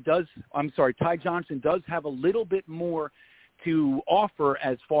Johnson does have a little bit more to offer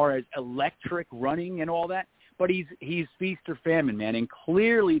as far as electric running and all that, but he's feast or famine, man, and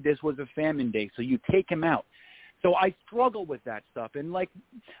clearly this was a famine day, so you take him out. So I struggle with that stuff, and like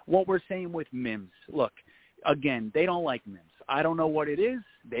what we're saying with Mims, look, again, they don't like Mims. I don't know what it is.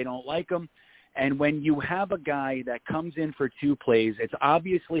 They don't like him, and when you have a guy that comes in for 2 plays, it's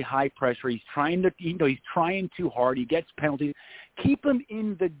obviously high pressure. He's trying too hard. He gets penalties. Keep him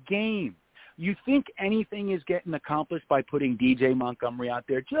in the game. You think anything is getting accomplished by putting DJ Montgomery out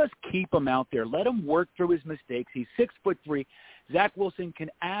there? Just keep him out there. Let him work through his mistakes. He's 6'3". Zach Wilson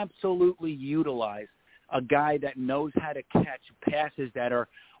can absolutely utilize a guy that knows how to catch passes that are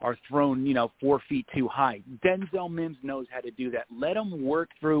thrown, 4 feet too high. Denzel Mims knows how to do that. Let him work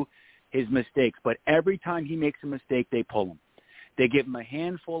through his mistakes. But every time he makes a mistake, they pull him. They give him a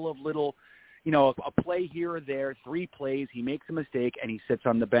handful of little a play here or there, 3 plays, he makes a mistake, and he sits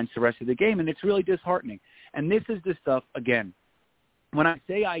on the bench the rest of the game, and it's really disheartening. And this is the stuff, again, when I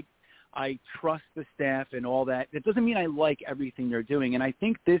say I trust the staff and all that, it doesn't mean I like everything they're doing. And I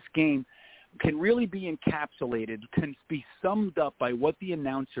think this game can really be encapsulated, can be summed up by what the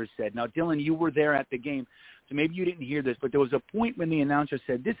announcer said. Now, Dylan, you were there at the game, so maybe you didn't hear this, but there was a point when the announcer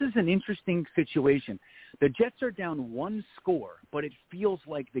said, this is an interesting situation. The Jets are down 1 score, but it feels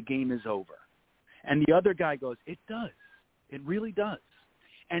like the game is over. And the other guy goes, it does. It really does.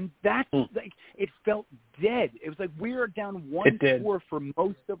 And that's like, it felt dead. It was like we are down 1 score for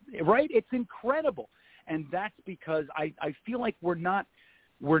most of – right? It's incredible. And that's because I feel like we're not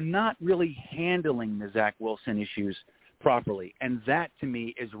we're not really handling the Zach Wilson issues properly. And that, to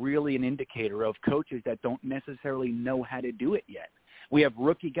me, is really an indicator of coaches that don't necessarily know how to do it yet. We have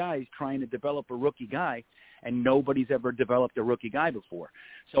rookie guys trying to develop a rookie guy, and nobody's ever developed a rookie guy before.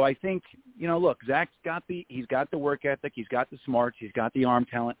 So I think, look, Zach's he's got the work ethic, he's got the smarts, he's got the arm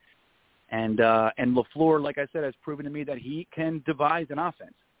talent, and LaFleur, like I said, has proven to me that he can devise an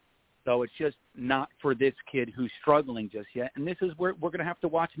offense. So it's just not for this kid who's struggling just yet. And this is where we're going to have to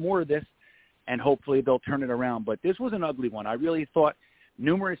watch more of this, and hopefully they'll turn it around. But this was an ugly one. I really thought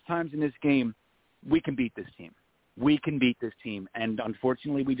numerous times in this game, we can beat this team. We can beat this team, and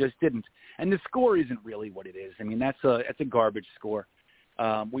unfortunately we just didn't. And the score isn't really what it is. I mean, that's a garbage score.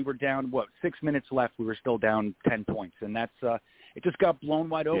 We were down, 6 minutes left. We were still down 10 points, and that's it just got blown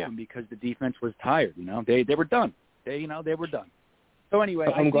wide open because the defense was tired. They were done. They were done. So anyway,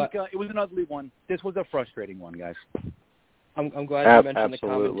 I think it was an ugly one. This was a frustrating one, guys. I'm glad you mentioned Absolutely. the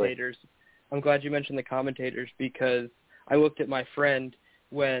commentators. I'm glad you mentioned the commentators because I looked at my friend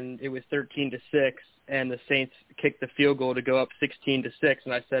when it was 13-6 and the Saints kicked the field goal to go up 16-6,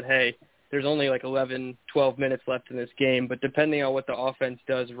 and I said, hey, there's only like 11, 12 minutes left in this game, but depending on what the offense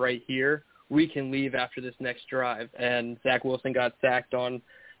does right here, we can leave after this next drive. And Zach Wilson got sacked on,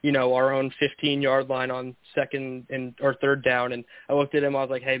 our own 15-yard line on second or third down. And I looked at him, I was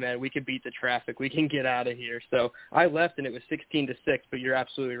like, hey, man, we could beat the traffic. We can get out of here. So I left, and it was 16-6, but you're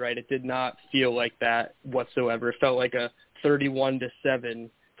absolutely right. It did not feel like that whatsoever. It felt like a 31-7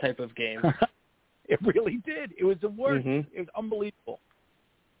 type of game. It really did. It was the worst. Mm-hmm. It was unbelievable.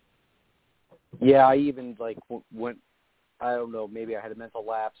 Yeah, I even went. I don't know. Maybe I had a mental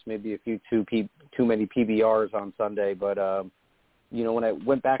lapse. Maybe a few too many PBRs on Sunday. But when I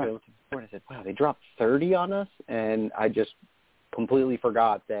went back and I looked at the score, I said, "Wow, they dropped 30 on us," and I just completely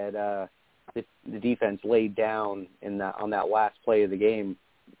forgot that the defense laid down on that last play of the game,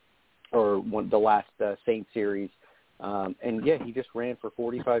 or the last Saints series. And he just ran for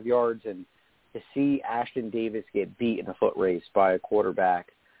 45 yards, and to see Ashton Davis get beat in a foot race by a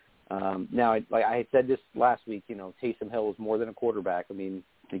quarterback. Now, I had said this last week, Taysom Hill is more than a quarterback. I mean,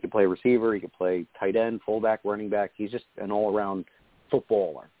 he can play receiver, he can play tight end, fullback, running back. He's just an all-around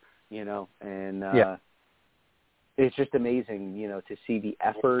footballer, and it's just amazing, to see the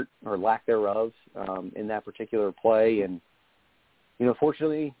effort or lack thereof in that particular play. And,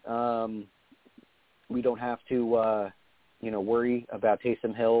 fortunately, we don't have to, worry about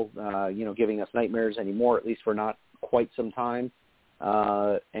Taysom Hill, giving us nightmares anymore, at least for not quite some time.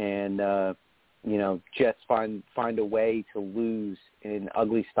 Jets find a way to lose in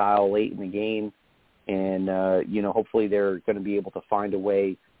ugly style late in the game. And, hopefully they're going to be able to find a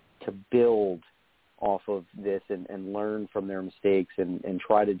way to build off of this and learn from their mistakes and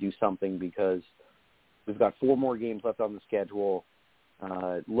try to do something, because we've got 4 more games left on the schedule.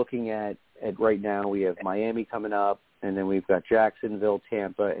 Looking at right now, we have Miami coming up, and then we've got Jacksonville,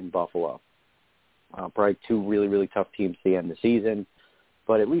 Tampa, and Buffalo. Probably 2 really, really tough teams to the end of the season.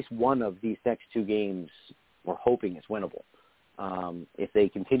 But at least one of these next 2 games we're hoping is winnable. If they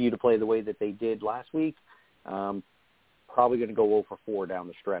continue to play the way that they did last week, probably going to go 0-4 down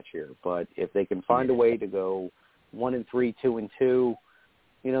the stretch here. But if they can find a way to go 1-3, 2-2,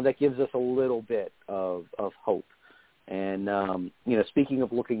 that gives us a little bit of hope. And, speaking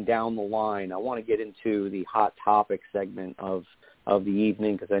of looking down the line, I want to get into the hot topic segment of the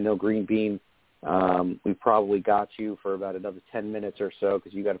evening, because I know Green Bean, we've probably got you for about another 10 minutes or so,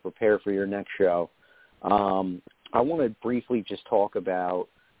 because you got to prepare for your next show. I want to briefly just talk about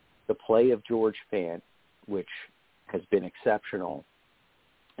the play of George Fant, which has been exceptional,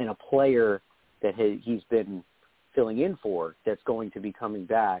 and a player that he's been filling in for that's going to be coming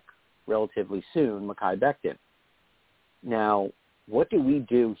back relatively soon, Mekhi Becton. Now, what do we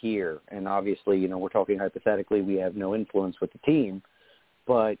do here? And obviously, we're talking hypothetically, we have no influence with the team,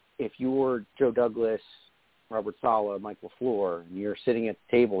 but if you're Joe Douglas, Robert Saleh, Mike LaFleur, and you're sitting at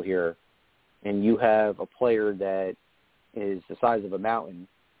the table here, and you have a player that is the size of a mountain,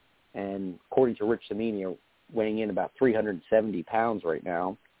 and according to Rich Cimini, weighing in about 370 pounds right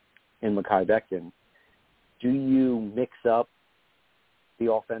now in Mekhi Becton, do you mix up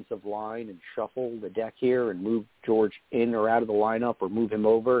the offensive line and shuffle the deck here and move George in or out of the lineup, or move him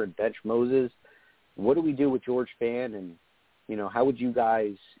over and bench Moses? What do we do with George Fant? And, how would you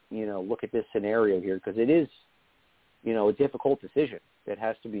guys, look at this scenario here? Because it is, a difficult decision that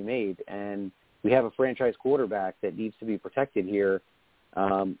has to be made. And we have a franchise quarterback that needs to be protected here.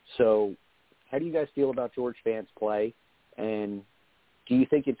 So how do you guys feel about George Fant's play? And do you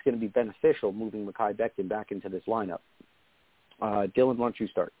think it's going to be beneficial moving Mekhi Becton back into this lineup? Dylan, why don't you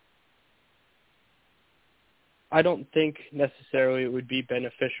start? I don't think necessarily it would be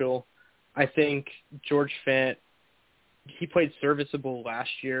beneficial. I think George Fant, he played serviceable last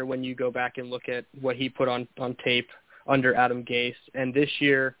year when you go back and look at what he put on tape under Adam Gase. And this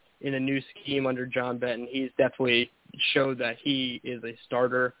year, in a new scheme under John Benton, he's definitely showed that he is a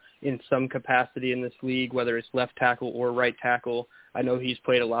starter in some capacity in this league, whether it's left tackle or right tackle. I know he's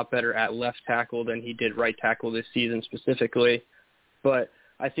played a lot better at left tackle than he did right tackle this season specifically. But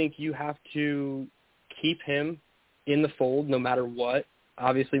I think you have to keep him in the fold no matter what.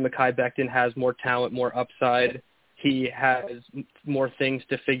 Obviously, Mekhi Becton has more talent, more upside. He has more things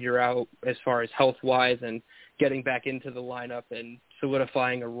to figure out as far as health-wise and getting back into the lineup and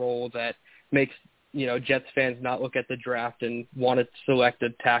solidifying a role that makes, Jets fans not look at the draft and want to select a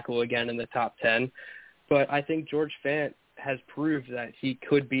tackle again in the top 10. But I think George Fant has proved that he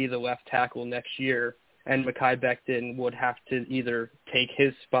could be the left tackle next year, and Mekhi Becton would have to either take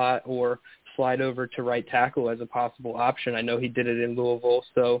his spot or slide over to right tackle as a possible option. I know he did it in Louisville,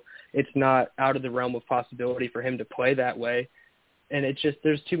 so it's not out of the realm of possibility for him to play that way. And it's just,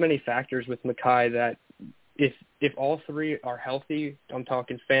 there's too many factors with Mekhi that if all three are healthy, I'm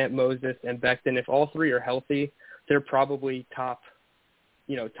talking Fant, Moses, and Becton, if all three are healthy, they're probably top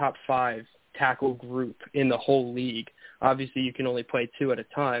 5 tackle group in the whole league. Obviously, you can only play 2 at a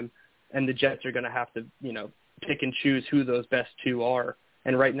time, and the Jets are going to have to, pick and choose who those best 2 are.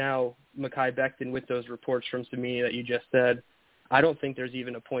 And right now, Mekhi Becton, with those reports from Samini that you just said, I don't think there's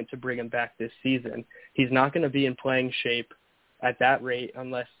even a point to bring him back this season. He's not going to be in playing shape at that rate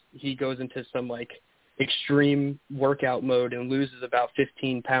unless he goes into some, extreme workout mode and loses about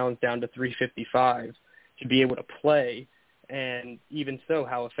 15 pounds down to 355 to be able to play. And even so,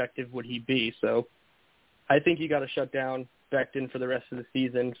 how effective would he be? So I think you got to shut down Becton for the rest of the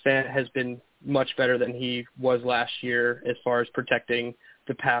season. Fant has been much better than he was last year as far as protecting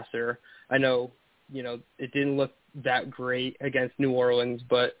the passer. I know, it didn't look that great against New Orleans,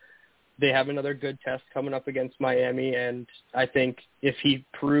 but they have another good test coming up against Miami. And I think if he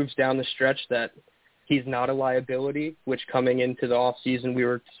proves down the stretch that he's not a liability, which coming into the offseason we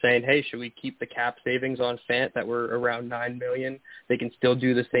were saying, hey, should we keep the cap savings on Fant that were around $9 million? They can still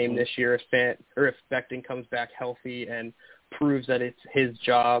do the same this year if Becton comes back healthy and proves that it's his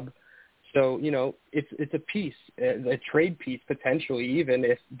job. So, it's a piece, a trade piece potentially, even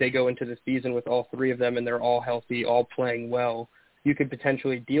if they go into the season with all 3 of them and they're all healthy, all playing well, you could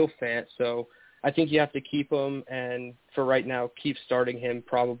potentially deal Fant. So I think you have to keep him, and for right now, keep starting him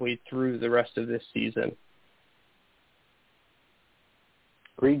probably through the rest of this season.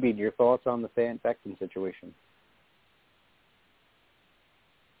 Greenbean, your thoughts on the Fant-Becton situation?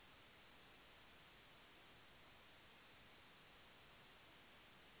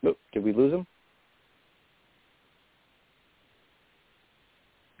 Oh, did we lose him?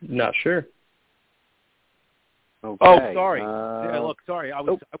 Not sure. Okay. Oh, sorry. Sorry. I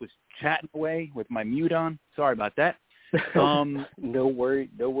was chatting away with my mute on. Sorry about that. No worries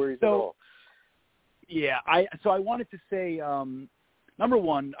at all. Yeah, I wanted to say, number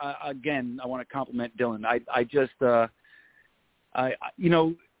one, again, I want to compliment Dylan.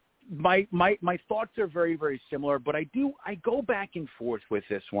 My thoughts are very, very similar, but I go back and forth with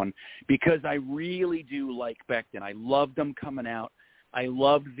this one because I really do like Becton. I loved him coming out. I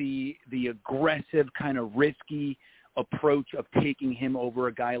love the aggressive kind of risky approach of taking him over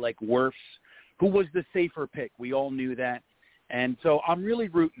a guy like Wirfs, who was the safer pick. We all knew that. And so I'm really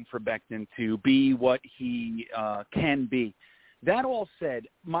rooting for Becton to be what he can be. That all said,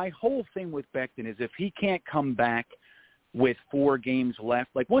 my whole thing with Becton is if he can't come back with 4 games left,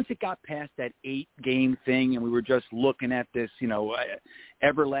 once it got past that 8-game thing and we were just looking at this,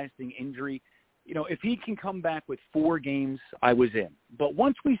 everlasting injury, if he can come back with 4 games, I was in. But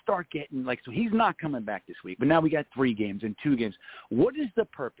once we start getting so he's not coming back this week, but now we got 3 games and 2 games. What is the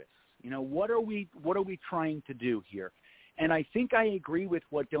purpose? What are we trying to do here? And I think I agree with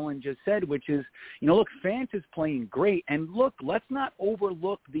what Dylan just said, which is, look, Fant is playing great. And look, let's not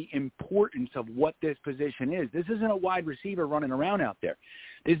overlook the importance of what this position is. This isn't a wide receiver running around out there.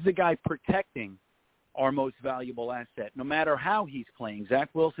 This is a guy protecting our most valuable asset, no matter how he's playing. Zach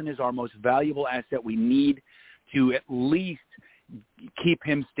Wilson is our most valuable asset. We need to at least keep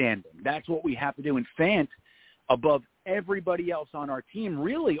him standing. That's what we have to do. And Fant, above everybody else on our team,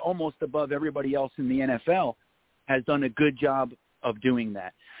 really almost above everybody else in the NFL, has done a good job of doing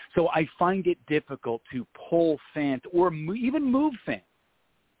that. So I find it difficult to pull Fant or even move Fant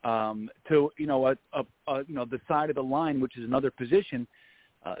to the side of the line, which is another position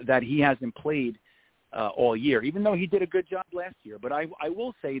that he hasn't played all year, even though he did a good job last year. But I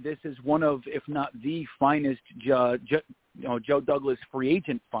will say this is one of, if not the finest Joe Douglas free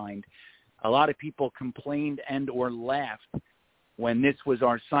agent find A lot of people complained and or laughed when this was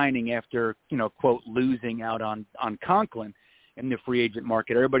our signing after, quote, losing out on Conklin in the free agent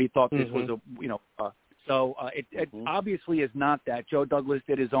market. Everybody thought this was it obviously is not that. Joe Douglas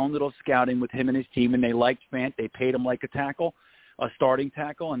did his own little scouting with him and his team, and they liked Fant. They paid him like a starting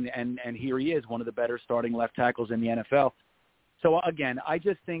tackle, and here he is, one of the better starting left tackles in the NFL. So, again, I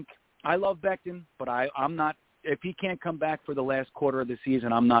just think I love Becton, but I'm not – if he can't come back for the last quarter of the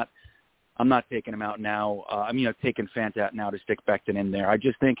season, I'm not taking him out now. Taking Fant out now to stick Becton in there. I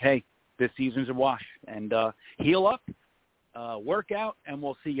just think, hey, this season's a wash. And heal up, work out, and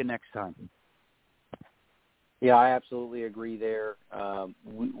we'll see you next time. Yeah, I absolutely agree there.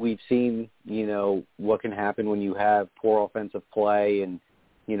 We've seen, what can happen when you have poor offensive play, and,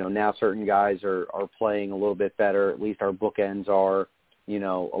 now certain guys are playing a little bit better. At least our bookends are.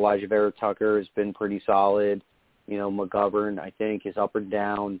 Elijah Vera-Tucker has been pretty solid. McGovern, I think, is up and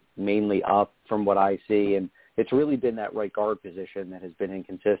down, mainly up from what I see. And it's really been that right guard position that has been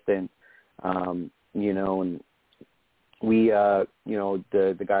inconsistent. And we, the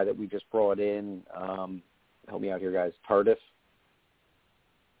guy that we just brought in, help me out here, guys, Tardif.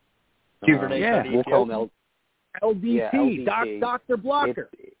 We'll call him LDT, yeah, LDT. Dr. Blocker.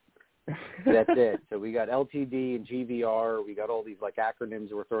 That's it. So we got LTD and GVR. We got all these acronyms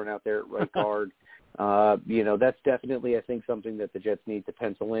that we're throwing out there at right guard. That's definitely, I think, something that the Jets need to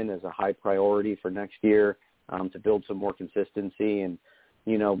pencil in as a high priority for next year to build some more consistency. And,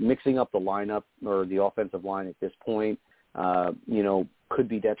 mixing up the lineup or the offensive line at this point, could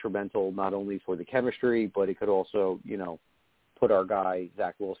be detrimental not only for the chemistry, but it could also, put our guy,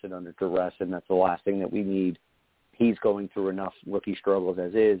 Zach Wilson, under duress, and that's the last thing that we need. He's going through enough rookie struggles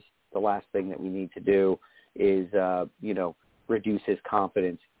as is. The last thing that we need to do is, reduce his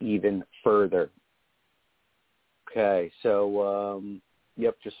confidence even further. Okay, so,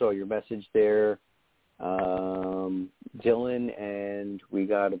 just saw your message there. Dylan, and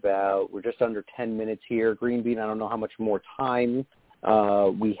we're just under 10 minutes here. Green Bean, I don't know how much more time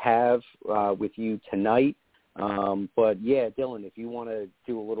we have with you tonight. But, yeah, Dylan, if you want to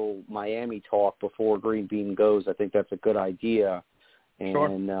do a little Miami talk before Green Bean goes, I think that's a good idea. And sure.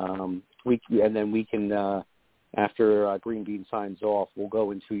 Then we can, after Green Bean signs off, we'll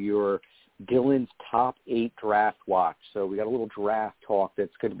go into your Dylan's top 8 draft watch. So we got a little draft talk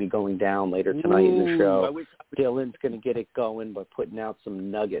that's going to be going down later tonight in the show. Dylan's going to get it going by putting out some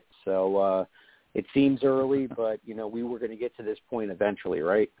nuggets. So it seems early, but, we were going to get to this point eventually,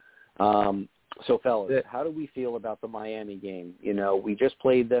 right? So, fellas, how do we feel about the Miami game? We just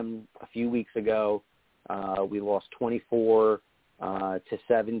played them a few weeks ago. We lost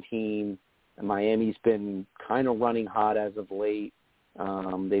 24-17. Miami's been kind of running hot as of late.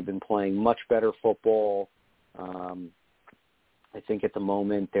 They've been playing much better football. I think at the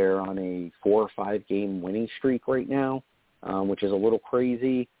moment they're on a 4 or 5 game winning streak right now, which is a little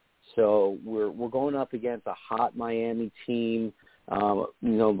crazy. So we're going up against a hot Miami team.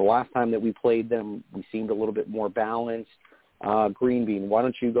 The last time that we played them, we seemed a little bit more balanced. Green Bean, why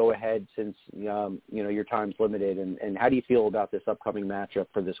don't you go ahead since, your time's limited, and how do you feel about this upcoming matchup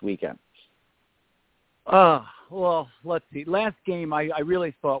for this weekend? Well, let's see. Last game, I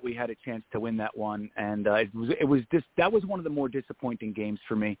really thought we had a chance to win that one, and that was one of the more disappointing games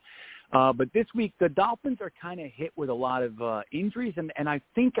for me. But this week, the Dolphins are kind of hit with a lot of injuries, and I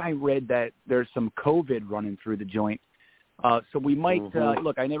think I read that there's some COVID running through the joint. So we might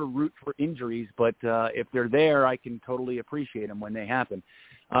look. I never root for injuries, but if they're there, I can totally appreciate them when they happen.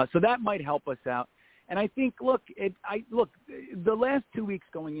 So that might help us out. And I think, the last 2 weeks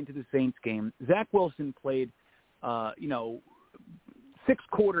going into the Saints game, Zach Wilson played, 6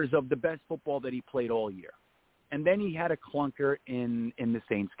 quarters of the best football that he played all year. And then he had a clunker in the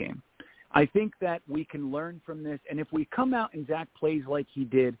Saints game. I think that we can learn from this. And if we come out and Zach plays like he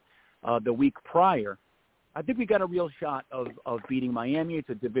did the week prior, I think we got a real shot of beating Miami. It's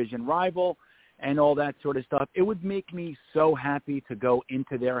a division rival and all that sort of stuff. It would make me so happy to go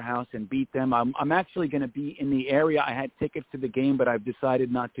into their house and beat them. I'm actually going to be in the area. I had tickets to the game, but I've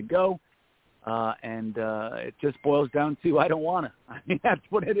decided not to go. And it just boils down to I don't want to. I mean, that's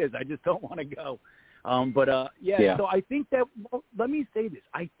what it is. I just don't want to go. So I think that, let me say this.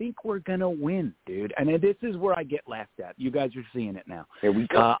 I think we're going to win, dude. And this is where I get laughed at. You guys are seeing it now. Here we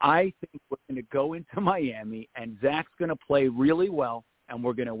go. I think we're going to go into Miami, and Zach's going to play really well, and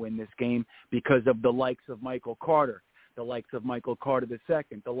we're going to win this game because of the likes of Michael Carter, the likes of Michael Carter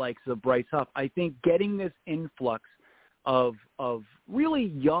II, the likes of Bryce Huff. I think getting this influx of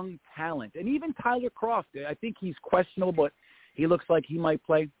really young talent, and even Tyler Kroft, I think he's questionable, but he looks like he might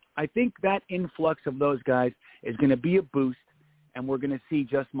play. I think that influx of those guys is going to be a boost, and we're going to see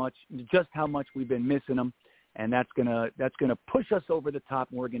just how much we've been missing them, and that's gonna push us over the top,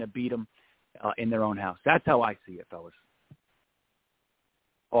 and we're going to beat them in their own house. That's how I see it, fellas.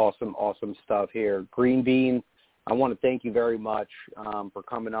 Awesome stuff here. Green Bean, I want to thank you very much for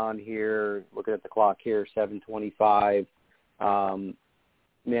coming on here. Looking at the clock here, 7:25.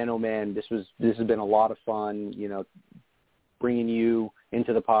 Man, oh man, this has been a lot of fun. You know, bringing you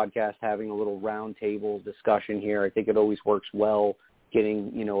into the podcast, having a little roundtable discussion here. I think it always works well,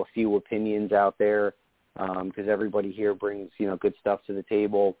 getting a few opinions out there because everybody here brings good stuff to the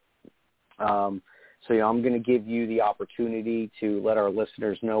table. So I'm going to give you the opportunity to let our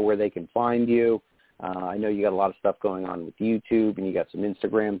listeners know where they can find you. I know you got a lot of stuff going on with YouTube, and you got some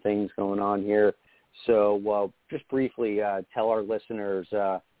Instagram things going on here. So just briefly tell our listeners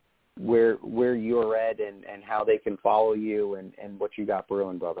where you're at and how they can follow you and what you got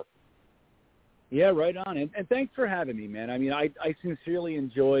brewing, brother. Yeah, right on. And thanks for having me, man. I mean, I sincerely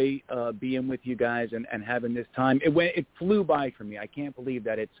enjoy being with you guys and having this time. It flew by for me. I can't believe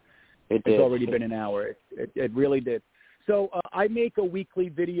that it's already been an hour. It really did. So I make a weekly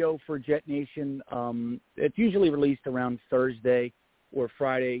video for Jet Nation. It's usually released around Thursday or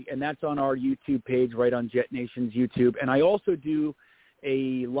Friday, and that's on our YouTube page, right on Jet Nation's YouTube. And I also do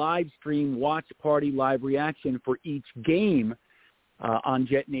a live stream watch party live reaction for each game on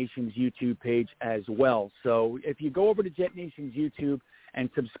Jet Nation's YouTube page as well. So if you go over to Jet Nation's YouTube and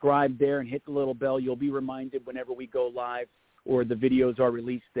subscribe there and hit the little bell, you'll be reminded whenever we go live or the videos are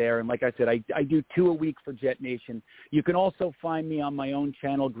released there. And like I said, I do 2 a week for Jet Nation. You can also find me on my own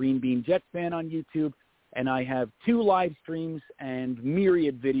channel, Green Bean Jets Fan on YouTube, and I have 2 live streams and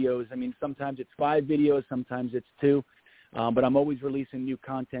myriad videos. I mean, sometimes it's 5 videos, sometimes it's 2, but I'm always releasing new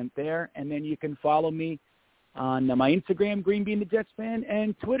content there. And then you can follow me on my Instagram, Green Bean the Jets Fan,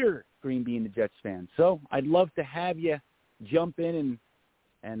 and Twitter, Green Bean the Jets Fan. So I'd love to have you jump in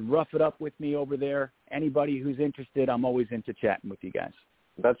and rough it up with me over there. Anybody who's interested, I'm always into chatting with you guys.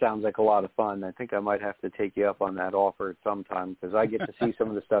 That sounds like a lot of fun. I think I might have to take you up on that offer at some time because I get to see some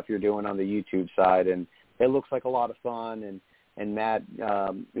of the stuff you're doing on the YouTube side, and it looks like a lot of fun. And Matt,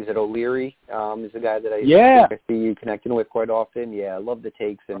 is it O'Leary? Is the guy that I see you connecting with quite often. Yeah, I love the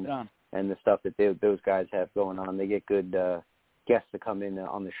takes and the stuff that those guys have going on. They get good guests to come in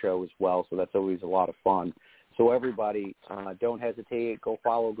on the show as well, so that's always a lot of fun. So everybody, don't hesitate. Go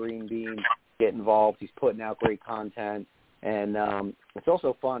follow Green Bean. Get involved. He's putting out great content. And it's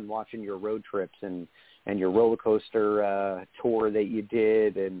also fun watching your road trips and your roller coaster tour that you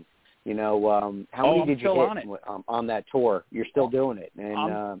did. And, how many did you hit on that tour? You're still doing it.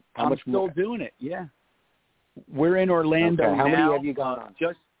 And I'm still doing it, yeah. We're in Orlando now. How many have you gone on?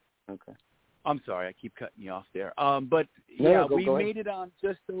 Okay. I'm sorry, I keep cutting you off there. But we made it on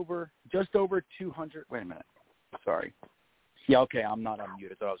just over 200. Wait a minute. Sorry. Yeah, okay, I'm not on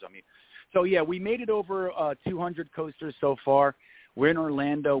mute. I thought I was on mute. So, yeah, we made it over 200 coasters so far. We're in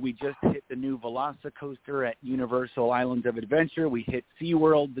Orlando. We just hit the new Velocicoaster at Universal Islands of Adventure. We hit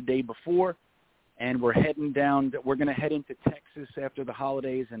SeaWorld the day before, and we're heading down. We're going to head into Texas after the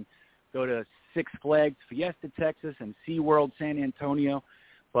holidays and go to Six Flags Fiesta, Texas, and SeaWorld San Antonio.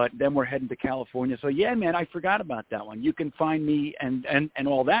 But then we're heading to California. So, yeah, man, I forgot about that one. You can find me and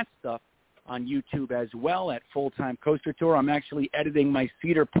all that stuff on YouTube as well at Full Time Coaster Tour. I'm actually editing my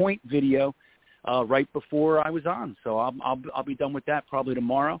Cedar Point video right before I was on, so I'll be done with that probably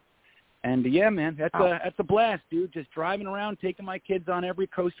tomorrow. And yeah, man, that's a blast, dude. Just driving around, taking my kids on every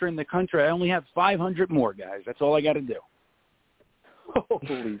coaster in the country. I only have 500 more, guys. That's all I got to do.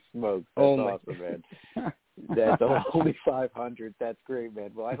 Holy smokes! That's awesome, man. That's only 500. That's great,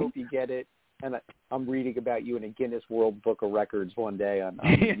 man. Well, I hope you get it. And I'm reading about you in a Guinness World Book of Records one day on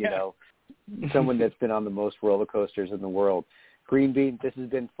someone that's been on the most roller coasters in the world. Green Bean, this has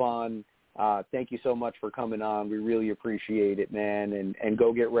been fun. Thank you so much for coming on. We really appreciate it, man. And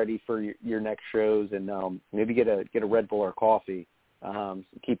go get ready for your next shows and maybe get a Red Bull or coffee.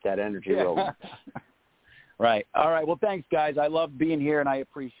 Keep that energy rolling. Right. All right. Well, thanks, guys. I love being here, and I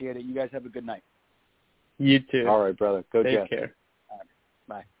appreciate it. You guys have a good night. You too. All right, brother. Go Jets. Take care. All right.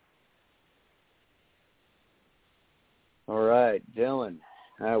 Bye. All right, Dylan.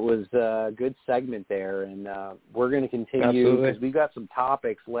 That was a good segment there, and we're going to continue because we've got some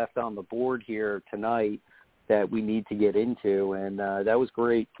topics left on the board here tonight that we need to get into, and that was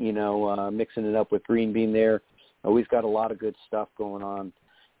great, mixing it up with Green Bean there. Always got a lot of good stuff going on.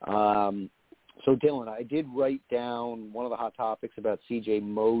 So, Dylan, I did write down one of the hot topics about C.J.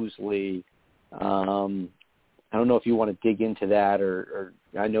 Mosley. I don't know if you want to dig into that or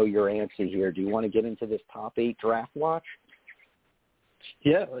I know your answer here. Do you want to get into this top 8 draft watch?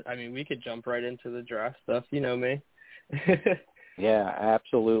 Yeah, I mean, we could jump right into the draft stuff. You know me. Yeah,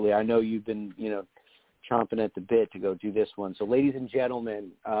 absolutely. I know you've been, chomping at the bit to go do this one. So, ladies and gentlemen,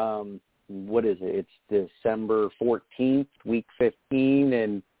 what is it? It's December 14th, week 15,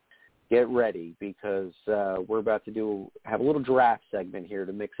 and get ready because we're about to have a little draft segment here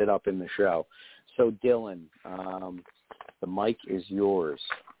to mix it up in the show. So, Dylan, the mic is yours.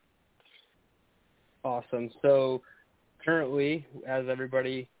 Awesome. So currently, as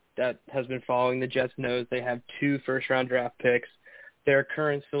everybody that has been following the Jets knows, they have 2 first-round draft picks. Their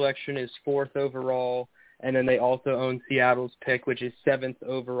current selection is 4th overall, and then they also own Seattle's pick, which is 7th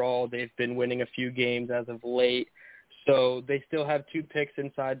overall. They've been winning a few games as of late. So they still have 2 picks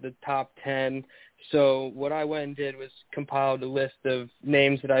inside the top 10. So what I went and did was compiled a list of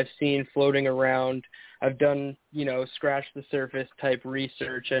names that I've seen floating around. I've done, scratch the surface type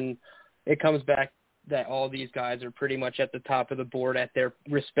research, and it comes back that all these guys are pretty much at the top of the board at their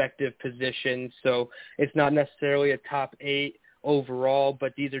respective positions. So it's not necessarily a top 8 overall,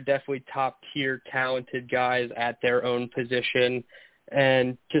 but these are definitely top-tier talented guys at their own position.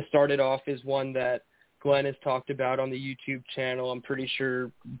 And to start it off is one that Glenn has talked about on the YouTube channel. I'm pretty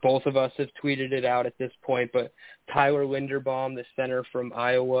sure both of us have tweeted it out at this point, but Tyler Linderbaum, the center from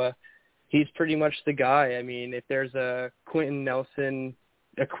Iowa, he's pretty much the guy. I mean, if there's a Quentin Nelson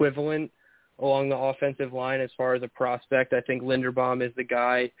equivalent along the offensive line as far as a prospect, I think Linderbaum is the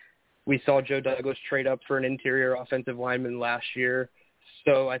guy. We saw Joe Douglas trade up for an interior offensive lineman last year.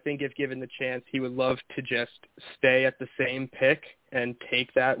 So I think if given the chance, he would love to just stay at the same pick and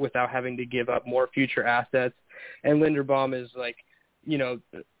take that without having to give up more future assets. And Linderbaum is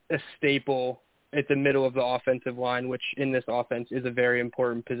a staple at the middle of the offensive line, which in this offense is a very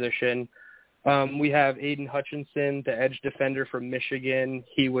important position. We have Aiden Hutchinson, the edge defender from Michigan.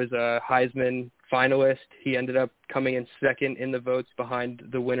 He was a Heisman finalist. He ended up coming in second in the votes behind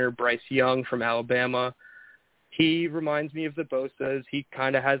the winner, Bryce Young from Alabama. He reminds me of the Bosas. He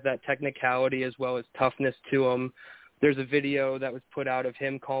kind of has that technicality as well as toughness to him. There's a video that was put out of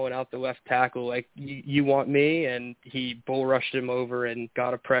him calling out the left tackle, like, you want me? And he bull rushed him over and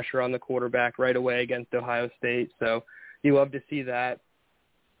got a pressure on the quarterback right away against Ohio State. So you love to see that.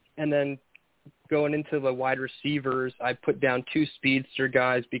 And then going into the wide receivers, I put down 2 speedster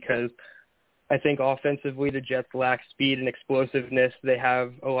guys because I think offensively the Jets lack speed and explosiveness. They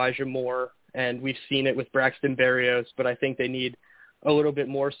have Elijah Moore, and we've seen it with Braxton Berrios, but I think they need a little bit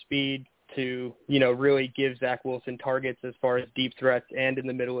more speed to, really give Zach Wilson targets as far as deep threats and in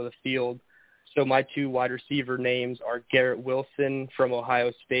the middle of the field. So my 2 wide receiver names are Garrett Wilson from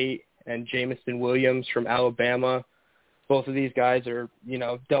Ohio State and Jamison Williams from Alabama. Both of these guys are,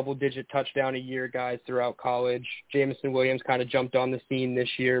 double-digit touchdown a year guys throughout college. Jamison Williams kind of jumped on the scene this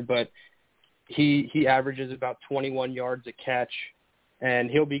year, but he averages about 21 yards a catch, and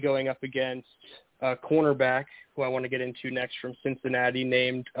he'll be going up against a cornerback who I want to get into next from Cincinnati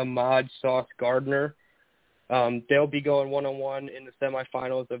named Ahmad Sauce Gardner. They'll be going one-on-one in the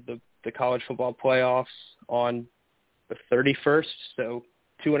semifinals of the college football playoffs on the 31st, so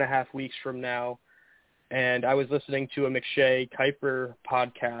 2.5 weeks from now. And I was listening to a McShay Kiper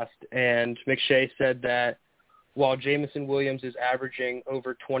podcast, and McShay said that while Jamison Williams is averaging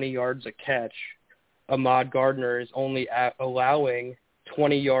over 20 yards a catch, Ahmad Gardner is only allowing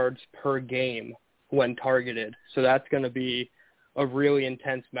 20 yards per game when targeted. So that's going to be a really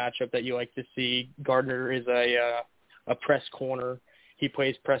intense matchup that you like to see. Gardner is a press corner. He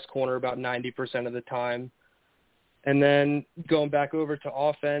plays press corner about 90% of the time. And then going back over to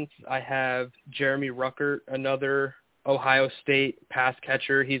offense, I have Jeremy Ruckert, another Ohio State pass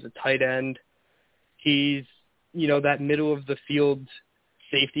catcher. He's a tight end. He's, that middle of the field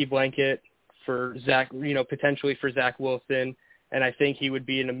safety blanket for Zach, potentially for Zach Wilson. And I think he would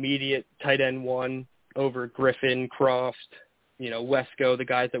be an immediate tight end 1 over Griffin, Croft, Wesco, the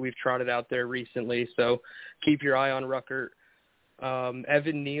guys that we've trotted out there recently. So keep your eye on Ruckert.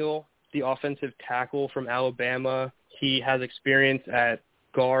 Evan Neal, the offensive tackle from Alabama. He has experience at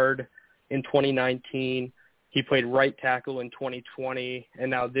guard in 2019. He played right tackle in 2020,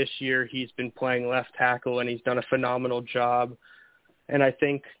 and now this year he's been playing left tackle, and he's done a phenomenal job. And I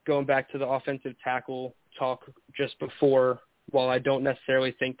think going back to the offensive tackle talk just before, while I don't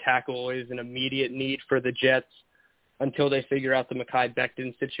necessarily think tackle is an immediate need for the Jets until they figure out the Mekhi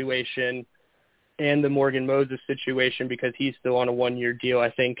Becton situation and the Morgan Moses situation because he's still on a 1-year deal, I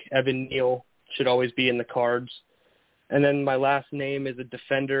think Evan Neal should always be in the cards. And then my last name is a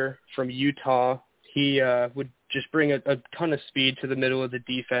defender from Utah. He would just bring a ton of speed to the middle of the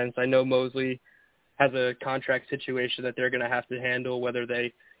defense. I know Mosley has a contract situation that they're going to have to handle, whether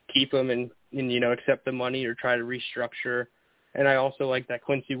they keep him and accept the money or try to restructure. And I also like that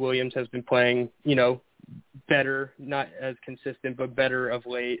Quincy Williams has been playing, better, not as consistent, but better of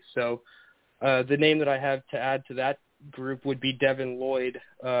late. So the name that I have to add to that group would be Devin Lloyd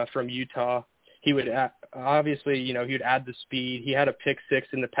from Utah. He would obviously, he would add the speed. He had a pick six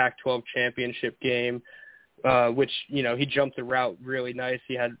in the Pac-12 championship game, which, he jumped the route really nice.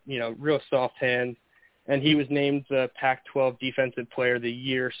 He had, real soft hands, and he was named the Pac-12 Defensive Player of the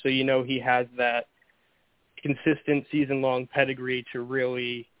Year. So, he has that consistent season-long pedigree to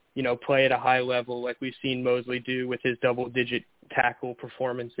really, play at a high level like we've seen Mosley do with his double-digit tackle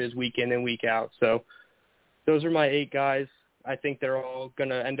performances week in and week out. So those are my 8 guys. I think they're all going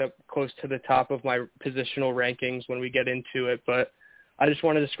to end up close to the top of my positional rankings when we get into it. But I just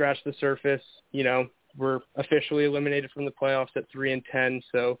wanted to scratch the surface. We're officially eliminated from the playoffs at 3-10,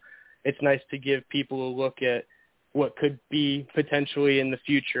 so it's nice to give people a look at what could be potentially in the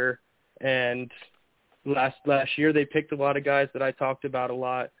future. And last year they picked a lot of guys that I talked about a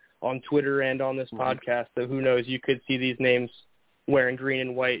lot on Twitter and on this podcast. So who knows, you could see these names wearing green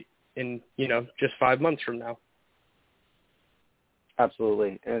and white in, just 5 months from now.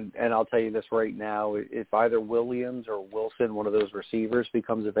 Absolutely. And I'll tell you this right now, if either Williams or Wilson, one of those receivers,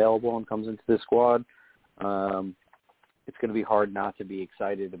 becomes available and comes into the squad, it's going to be hard not to be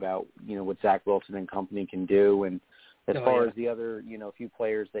excited about, what Zach Wilson and company can do. And as far as the other, few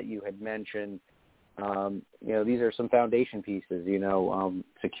players that you had mentioned, these are some foundation pieces,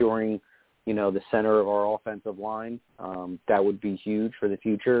 securing, the center of our offensive line. That would be huge for the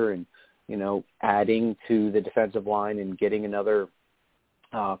future. And, adding to the defensive line and getting another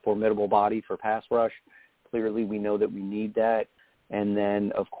formidable body for pass rush. Clearly, we know that we need that. And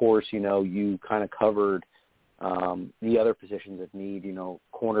then, of course, you kind of covered the other positions of need,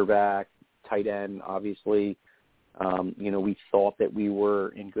 cornerback, tight end, obviously. We thought that we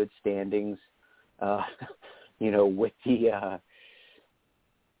were in good standings,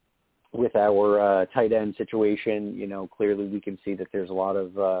 with our tight end situation. Clearly we can see that there's a lot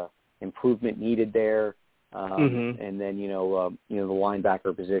of improvement needed there. And then, the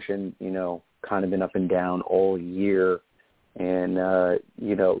linebacker position, kind of been up and down all year. And,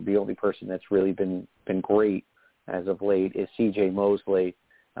 the only person that's really been great as of late is C.J. Mosley.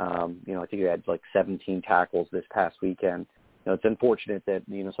 I think he had like 17 tackles this past weekend. It's unfortunate that,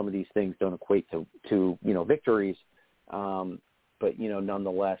 some of these things don't equate to victories. But,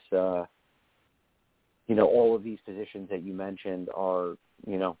 nonetheless, all of these positions that you mentioned are,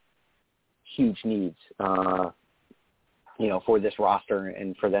 huge needs, for this roster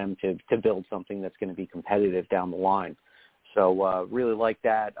and for them to build something that's going to be competitive down the line. So really like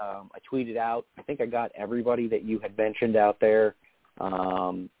that. I tweeted out, I think I got everybody that you had mentioned out there.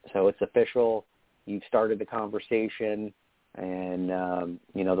 So it's official. You've started the conversation, and,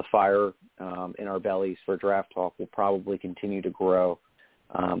 the fire in our bellies for Draft Talk will probably continue to grow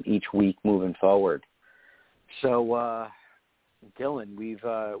each week moving forward. So, Dylan, we've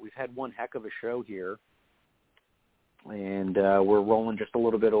had one heck of a show here, and we're rolling just a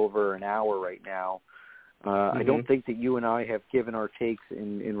little bit over an hour right now. I don't think that you and I have given our takes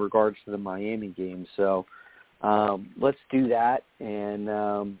in regards to the Miami game, so let's do that, and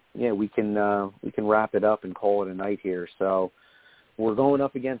we can wrap it up and call it a night here. So we're going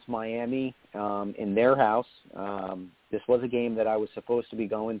up against Miami in their house. This was a game that I was supposed to be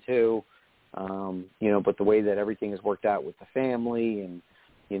going to. But the way that everything has worked out with the family and,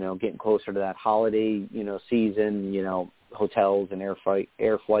 getting closer to that holiday, season, hotels and air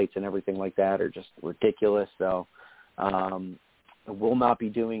flights and everything like that are just ridiculous. So, we'll not be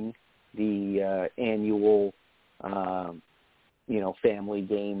doing the annual, family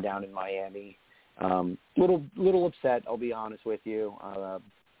game down in Miami. Little upset, I'll be honest with you.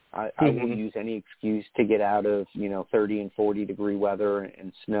 I will use any excuse to get out of, 30 and 40 degree weather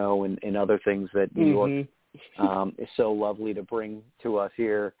and snow and other things that New York is so lovely to bring to us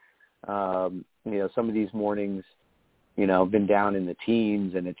here. Some of these mornings, I've been down in the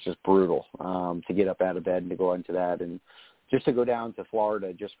teens, and it's just brutal to get up out of bed and to go into that. And just to go down to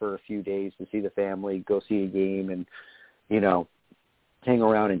Florida just for a few days to see the family, go see a game, and, hang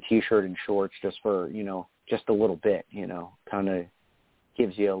around in T-shirt and shorts just for, just a little bit, kind of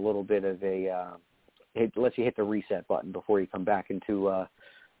gives you a little bit of it lets you hit the reset button before you come back into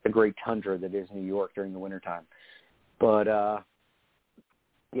the great tundra that is New York during the wintertime. But,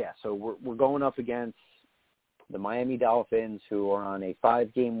 so we're going up against the Miami Dolphins, who are on a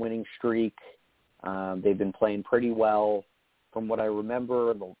 5-game winning streak. They've been playing pretty well. From what I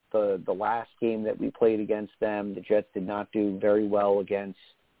remember, the last game that we played against them, the Jets did not do very well against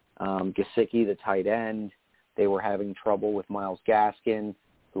Gesicki, the tight end. They were having trouble with Myles Gaskin,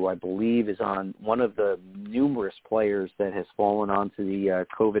 who I believe is on one of the numerous players that has fallen onto the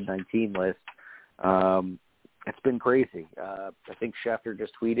COVID-19 list. it's been crazy. I think Schefter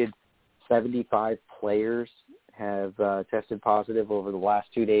just tweeted 75 players have tested positive over the last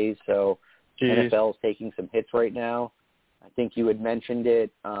 2 days. So NFL is taking some hits right now. I think you had mentioned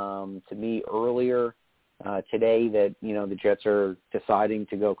it to me earlier today that, the Jets are deciding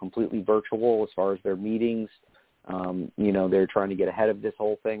to go completely virtual as far as their meetings. They're trying to get ahead of this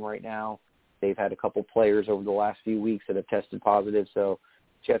whole thing right now. They've had a couple players over the last few weeks that have tested positive. So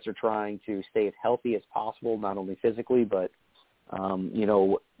Jets are trying to stay as healthy as possible, not only physically, but,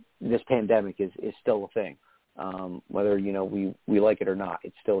 this pandemic is still a thing. Whether, we like it or not,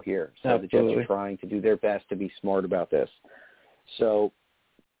 it's still here. So Absolutely. The Jets are trying to do their best to be smart about this. So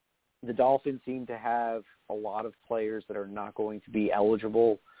the Dolphins seem to have a lot of players that are not going to be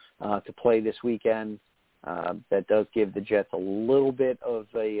eligible to play this weekend. That does give the Jets a little bit of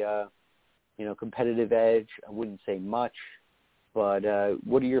a, competitive edge. I wouldn't say much, but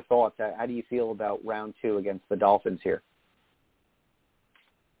what are your thoughts? How do you feel about round 2 against the Dolphins here?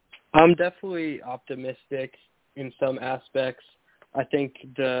 I'm definitely optimistic in some aspects. I think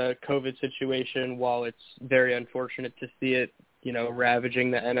the COVID situation, while it's very unfortunate to see it,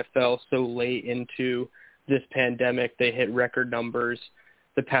 ravaging the NFL so late into this pandemic, they hit record numbers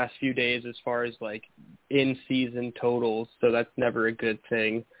the past few days as far as like in-season totals. So that's never a good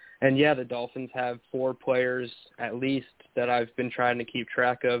thing. And yeah, the Dolphins have 4 players at least that I've been trying to keep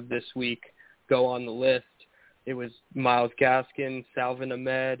track of this week go on the list. It was Myles Gaskin, Salvon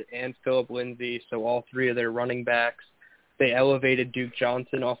Ahmed, and Phillip Lindsay, so all 3 of their running backs. They elevated Duke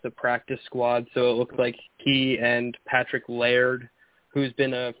Johnson off the practice squad, so it looked like he and Patrick Laird, who's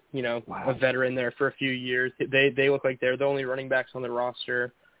been a veteran there for a few years, they look like they're the only running backs on the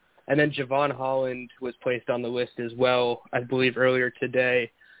roster. And then Javon Holland was placed on the list as well, I believe earlier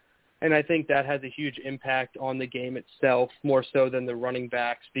today. And I think that has a huge impact on the game itself, more so than the running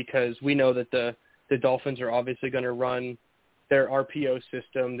backs, because we know that the Dolphins are obviously going to run their RPO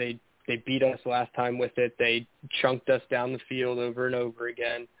system. They beat us last time with it. They chunked us down the field over and over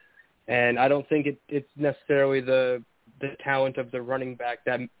again. And I don't think it's necessarily the talent of the running back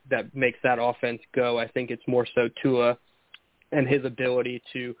that makes that offense go. I think it's more so Tua and his ability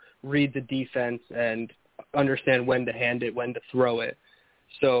to read the defense and understand when to hand it, when to throw it.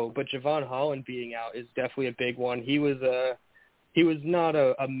 So, but Javon Holland being out is definitely a big one. He was not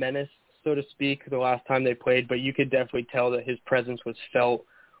a menace, so to speak, the last time they played, but you could definitely tell that his presence was felt,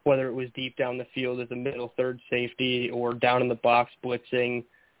 whether it was deep down the field as a middle third safety or down in the box blitzing.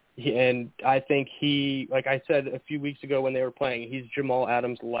 And I think he, like I said a few weeks ago when they were playing, he's Jamal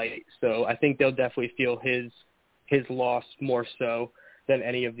Adams light. So I think they'll definitely feel his loss more so than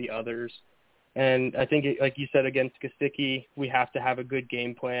any of the others. And I think, like you said, against Gesicki, we have to have a good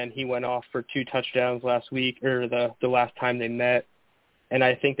game plan. He went off for 2 touchdowns last week, or the last time they met. And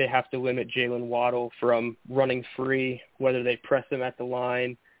I think they have to limit Jalen Waddle from running free, whether they press him at the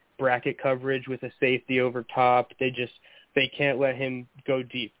line, bracket coverage with a safety over top. They can't let him go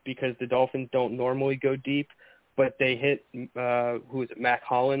deep because the Dolphins don't normally go deep, but they hit, Mac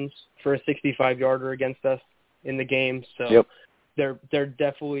Hollins for a 65-yarder against us in the game. So yep. They're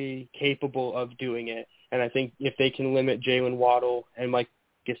definitely capable of doing it. And I think if they can limit Jalen Waddle and Mike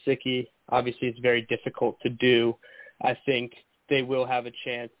Gesicki, obviously it's very difficult to do. I think they will have a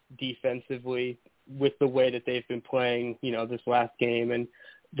chance defensively with the way that they've been playing, this last game and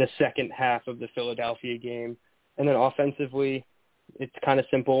the second half of the Philadelphia game. And then offensively, it's kind of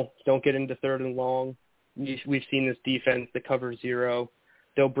simple. Don't get into 3rd and long. We've seen this defense, the cover 0.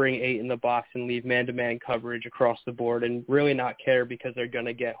 They'll bring 8 in the box and leave man-to-man coverage across the board and really not care because they're going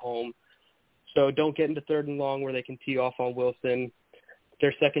to get home. So don't get into 3rd and long where they can tee off on Wilson.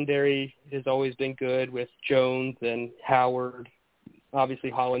 Their secondary has always been good with Jones and Howard. Obviously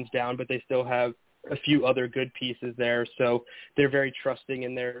Holland's down, but they still have a few other good pieces there. So they're very trusting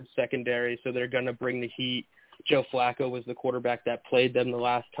in their secondary, so they're going to bring the heat. Joe Flacco was the quarterback that played them the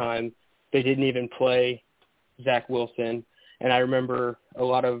last time. They didn't even play Zach Wilson. And I remember a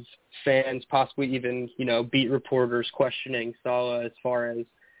lot of fans, possibly even, beat reporters questioning Saleh as far as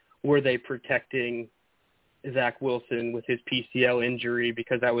were they protecting Zach Wilson with his PCL injury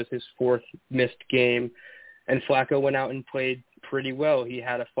because that was his 4th missed game. And Flacco went out and played pretty well. He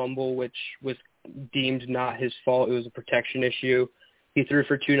had a fumble, which was deemed not his fault. It was a protection issue. He threw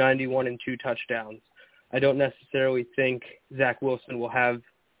for 291 and 2 touchdowns. I don't necessarily think Zach Wilson will have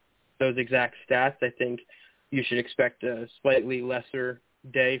those exact stats. I think you should expect a slightly lesser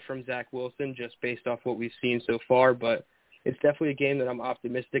day from Zach Wilson just based off what we've seen so far, but it's definitely a game that I'm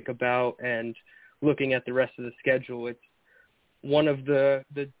optimistic about. And looking at the rest of the schedule, it's one of the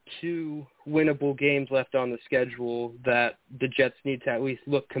 2 winnable games left on the schedule that the Jets need to at least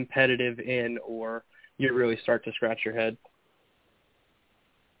look competitive in or, you really start to scratch your head.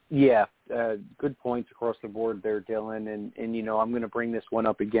 Yeah, good points across the board there, Dylan. And you know, I'm going to bring this one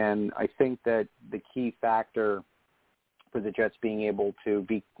up again. I think that the key factor for the Jets being able to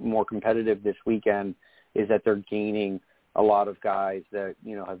be more competitive this weekend is that they're gaining a lot of guys that,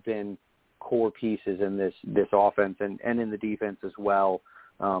 you know, have been core pieces in this offense and in the defense as well.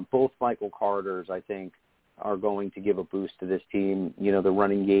 Both Michael Carters, I think, are going to give a boost to this team. You know, the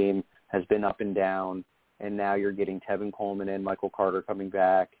running game has been up and down, and now you're getting Tevin Coleman and Michael Carter coming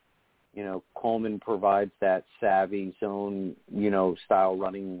back. You know, Coleman provides that savvy zone, you know, style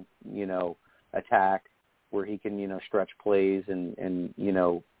running, you know, attack where he can, you know, stretch plays and you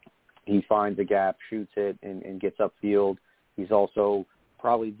know, he finds a gap, shoots it, and gets upfield. He's also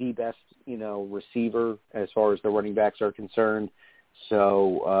probably the best, you know, receiver as far as the running backs are concerned.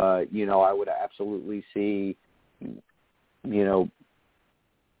 So, you know, I would absolutely see, you know,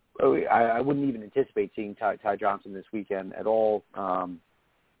 I wouldn't even anticipate seeing Ty Johnson this weekend at all.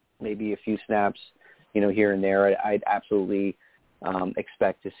 Maybe a few snaps, you know, here and there. I'd absolutely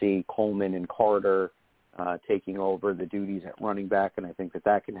expect to see Coleman and Carter taking over the duties at running back, and I think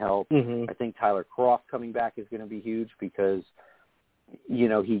that can help. Mm-hmm. I think Tyler Kroft coming back is going to be huge because, you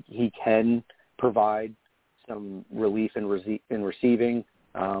know, he can provide some relief in receiving,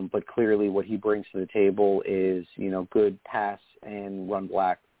 but clearly what he brings to the table is, you know, good pass and run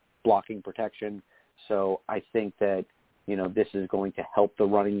blocking protection. So I think that, you know, this is going to help the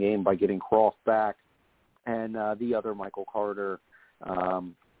running game by getting Kroft back. And the other Michael Carter,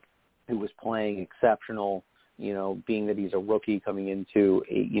 who was playing exceptional, you know, being that he's a rookie coming into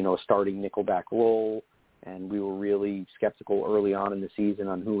a, you know, a starting nickelback role. And we were really skeptical early on in the season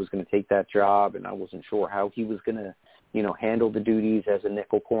on who was going to take that job. And I wasn't sure how he was going to, you know, handle the duties as a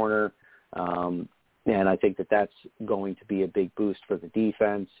nickel corner. And I think that that's going to be a big boost for the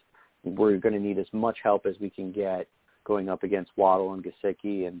defense. We're going to need as much help as we can get going up against Waddle and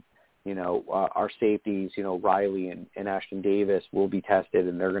Gesicki. And, you know, our safeties, you know, Riley and Ashton Davis will be tested,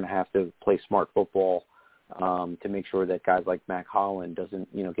 and they're going to have to play smart football to make sure that guys like Mac Holland doesn't,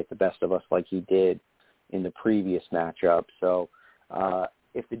 you know, get the best of us like he did in the previous matchup. So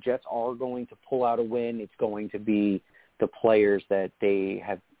if the Jets are going to pull out a win, it's going to be the players that they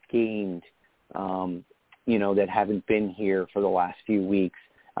have gained, you know, that haven't been here for the last few weeks.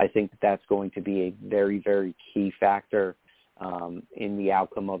 I think that that's going to be a very, very key factor in the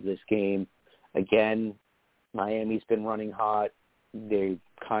outcome of this game. Again, Miami's been running hot. They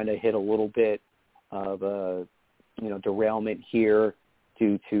kind of hit a little bit of a, you know, derailment here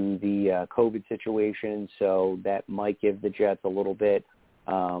due to the COVID situation, so that might give the Jets a little bit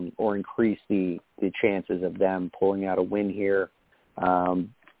or increase the chances of them pulling out a win here.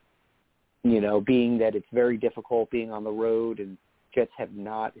 You know, being that it's very difficult being on the road and Jets have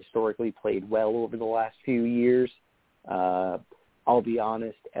not historically played well over the last few years. I'll be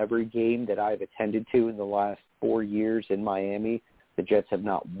honest, every game that I've attended to in the last 4 years in Miami, the Jets have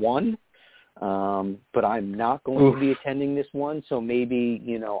not won. But I'm not going to be attending this one, so maybe,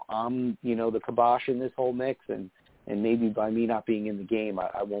 you know, I'm, you know, the kibosh in this whole mix, and maybe by me not being in the game,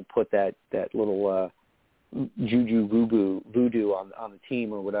 I won't put that little juju voodoo on the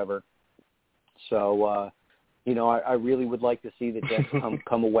team or whatever. So, you know, I really would like to see the Jets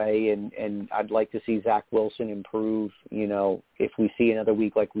come away, and I'd like to see Zach Wilson improve. You know, if we see another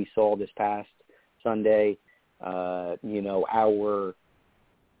week like we saw this past Sunday, you know, I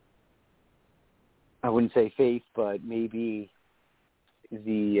wouldn't say faith, but maybe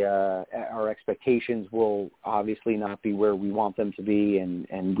our expectations will obviously not be where we want them to be,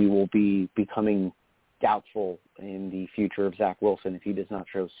 and we will be becoming doubtful in the future of Zach Wilson if he does not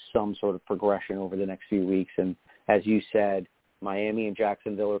show some sort of progression over the next few weeks. And as you said, Miami and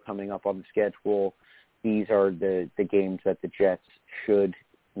Jacksonville are coming up on the schedule. These are the games that the Jets should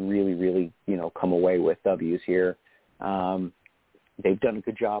really, really, you know, come away with W's here. They've done a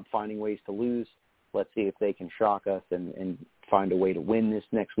good job finding ways to lose. Let's see if they can shock us and find a way to win this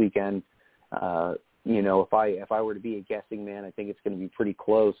next weekend. You know, if I were to be a guessing man, I think it's going to be pretty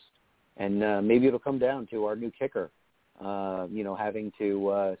close. And maybe it'll come down to our new kicker, you know, having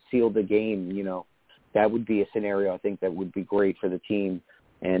to seal the game. You know, that would be a scenario I think that would be great for the team.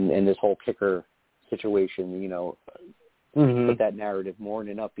 And this whole kicker situation, you know, put that narrative more in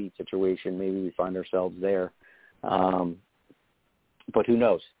an upbeat situation. Maybe we find ourselves there. But who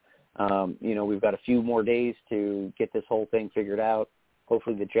knows? You know, we've got a few more days to get this whole thing figured out.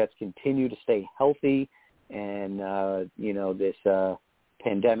 Hopefully the Jets continue to stay healthy and, you know, this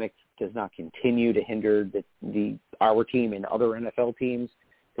pandemic does not continue to hinder our team and other NFL teams,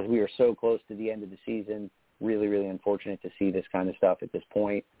 because we are so close to the end of the season. Really, really unfortunate to see this kind of stuff at this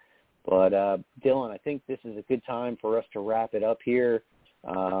point. But, Dylan, I think this is a good time for us to wrap it up here.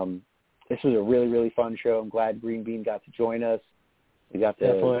 This was a really, really fun show. I'm glad Green Bean got to join us. We got to,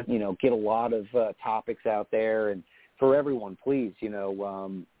 Definitely. Get a lot of topics out there. And for everyone, please,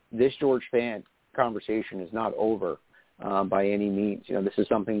 this George Fant conversation is not over by any means. This is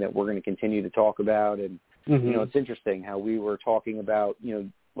something that we're going to continue to talk about. And, it's interesting how we were talking about,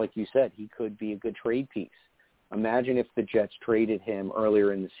 like you said, he could be a good trade piece. Imagine if the Jets traded him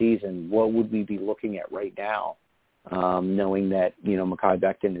earlier in the season. What would we be looking at right now, knowing that, Mekhi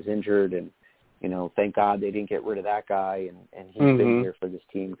Becton is injured and, thank God they didn't get rid of that guy, and he's been here for this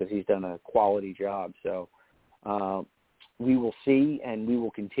team because he's done a quality job. So we will see, and we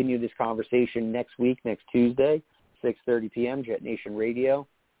will continue this conversation next week, next Tuesday, 6:30 p.m., Jet Nation Radio.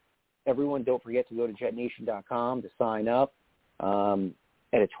 Everyone, don't forget to go to jetnation.com to sign up.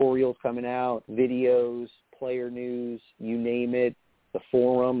 Editorials coming out, videos, player news, you name it. The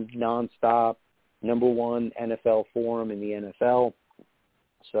forum, nonstop, #1 NFL forum in the NFL.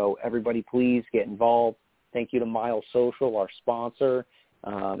 So everybody, please get involved. Thank you to Miles Social, our sponsor,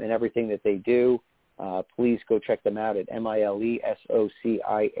 and everything that they do. Please go check them out at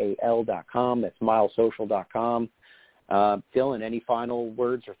milesocial.com. That's milesocial.com. Dylan, any final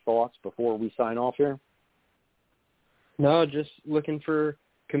words or thoughts before we sign off here? No, just looking for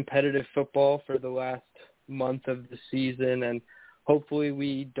competitive football for the last month of the season, and hopefully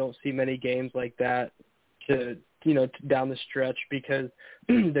we don't see many games like that down the stretch, because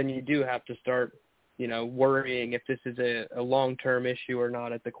then you do have to start worrying if this is a long-term issue or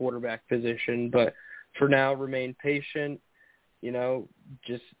not at the quarterback position. But for now, remain patient.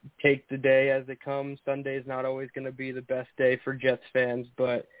 Just take the day as it comes. Sunday is not always going to be the best day for Jets fans,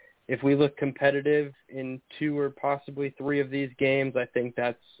 but if we look competitive in 2 or possibly 3 of these games, I think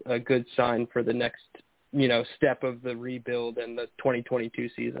that's a good sign for the next, step of the rebuild and the 2022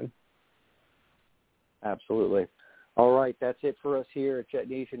 season. Absolutely. All right, that's it for us here at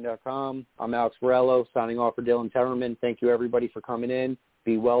JetNation.com. I'm Alex Borello, signing off for Dylan Termerman. Thank you, everybody, for coming in.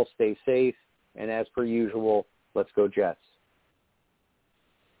 Be well, stay safe, and as per usual, let's go Jets.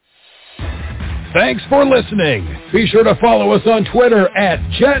 Thanks for listening. Be sure to follow us on Twitter at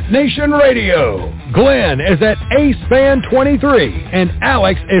Jet Nation Radio. Glenn is at AceFan23, and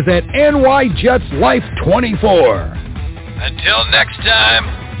Alex is at NYJetsLife24. Until next time,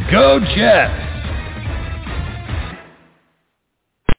 go Jets!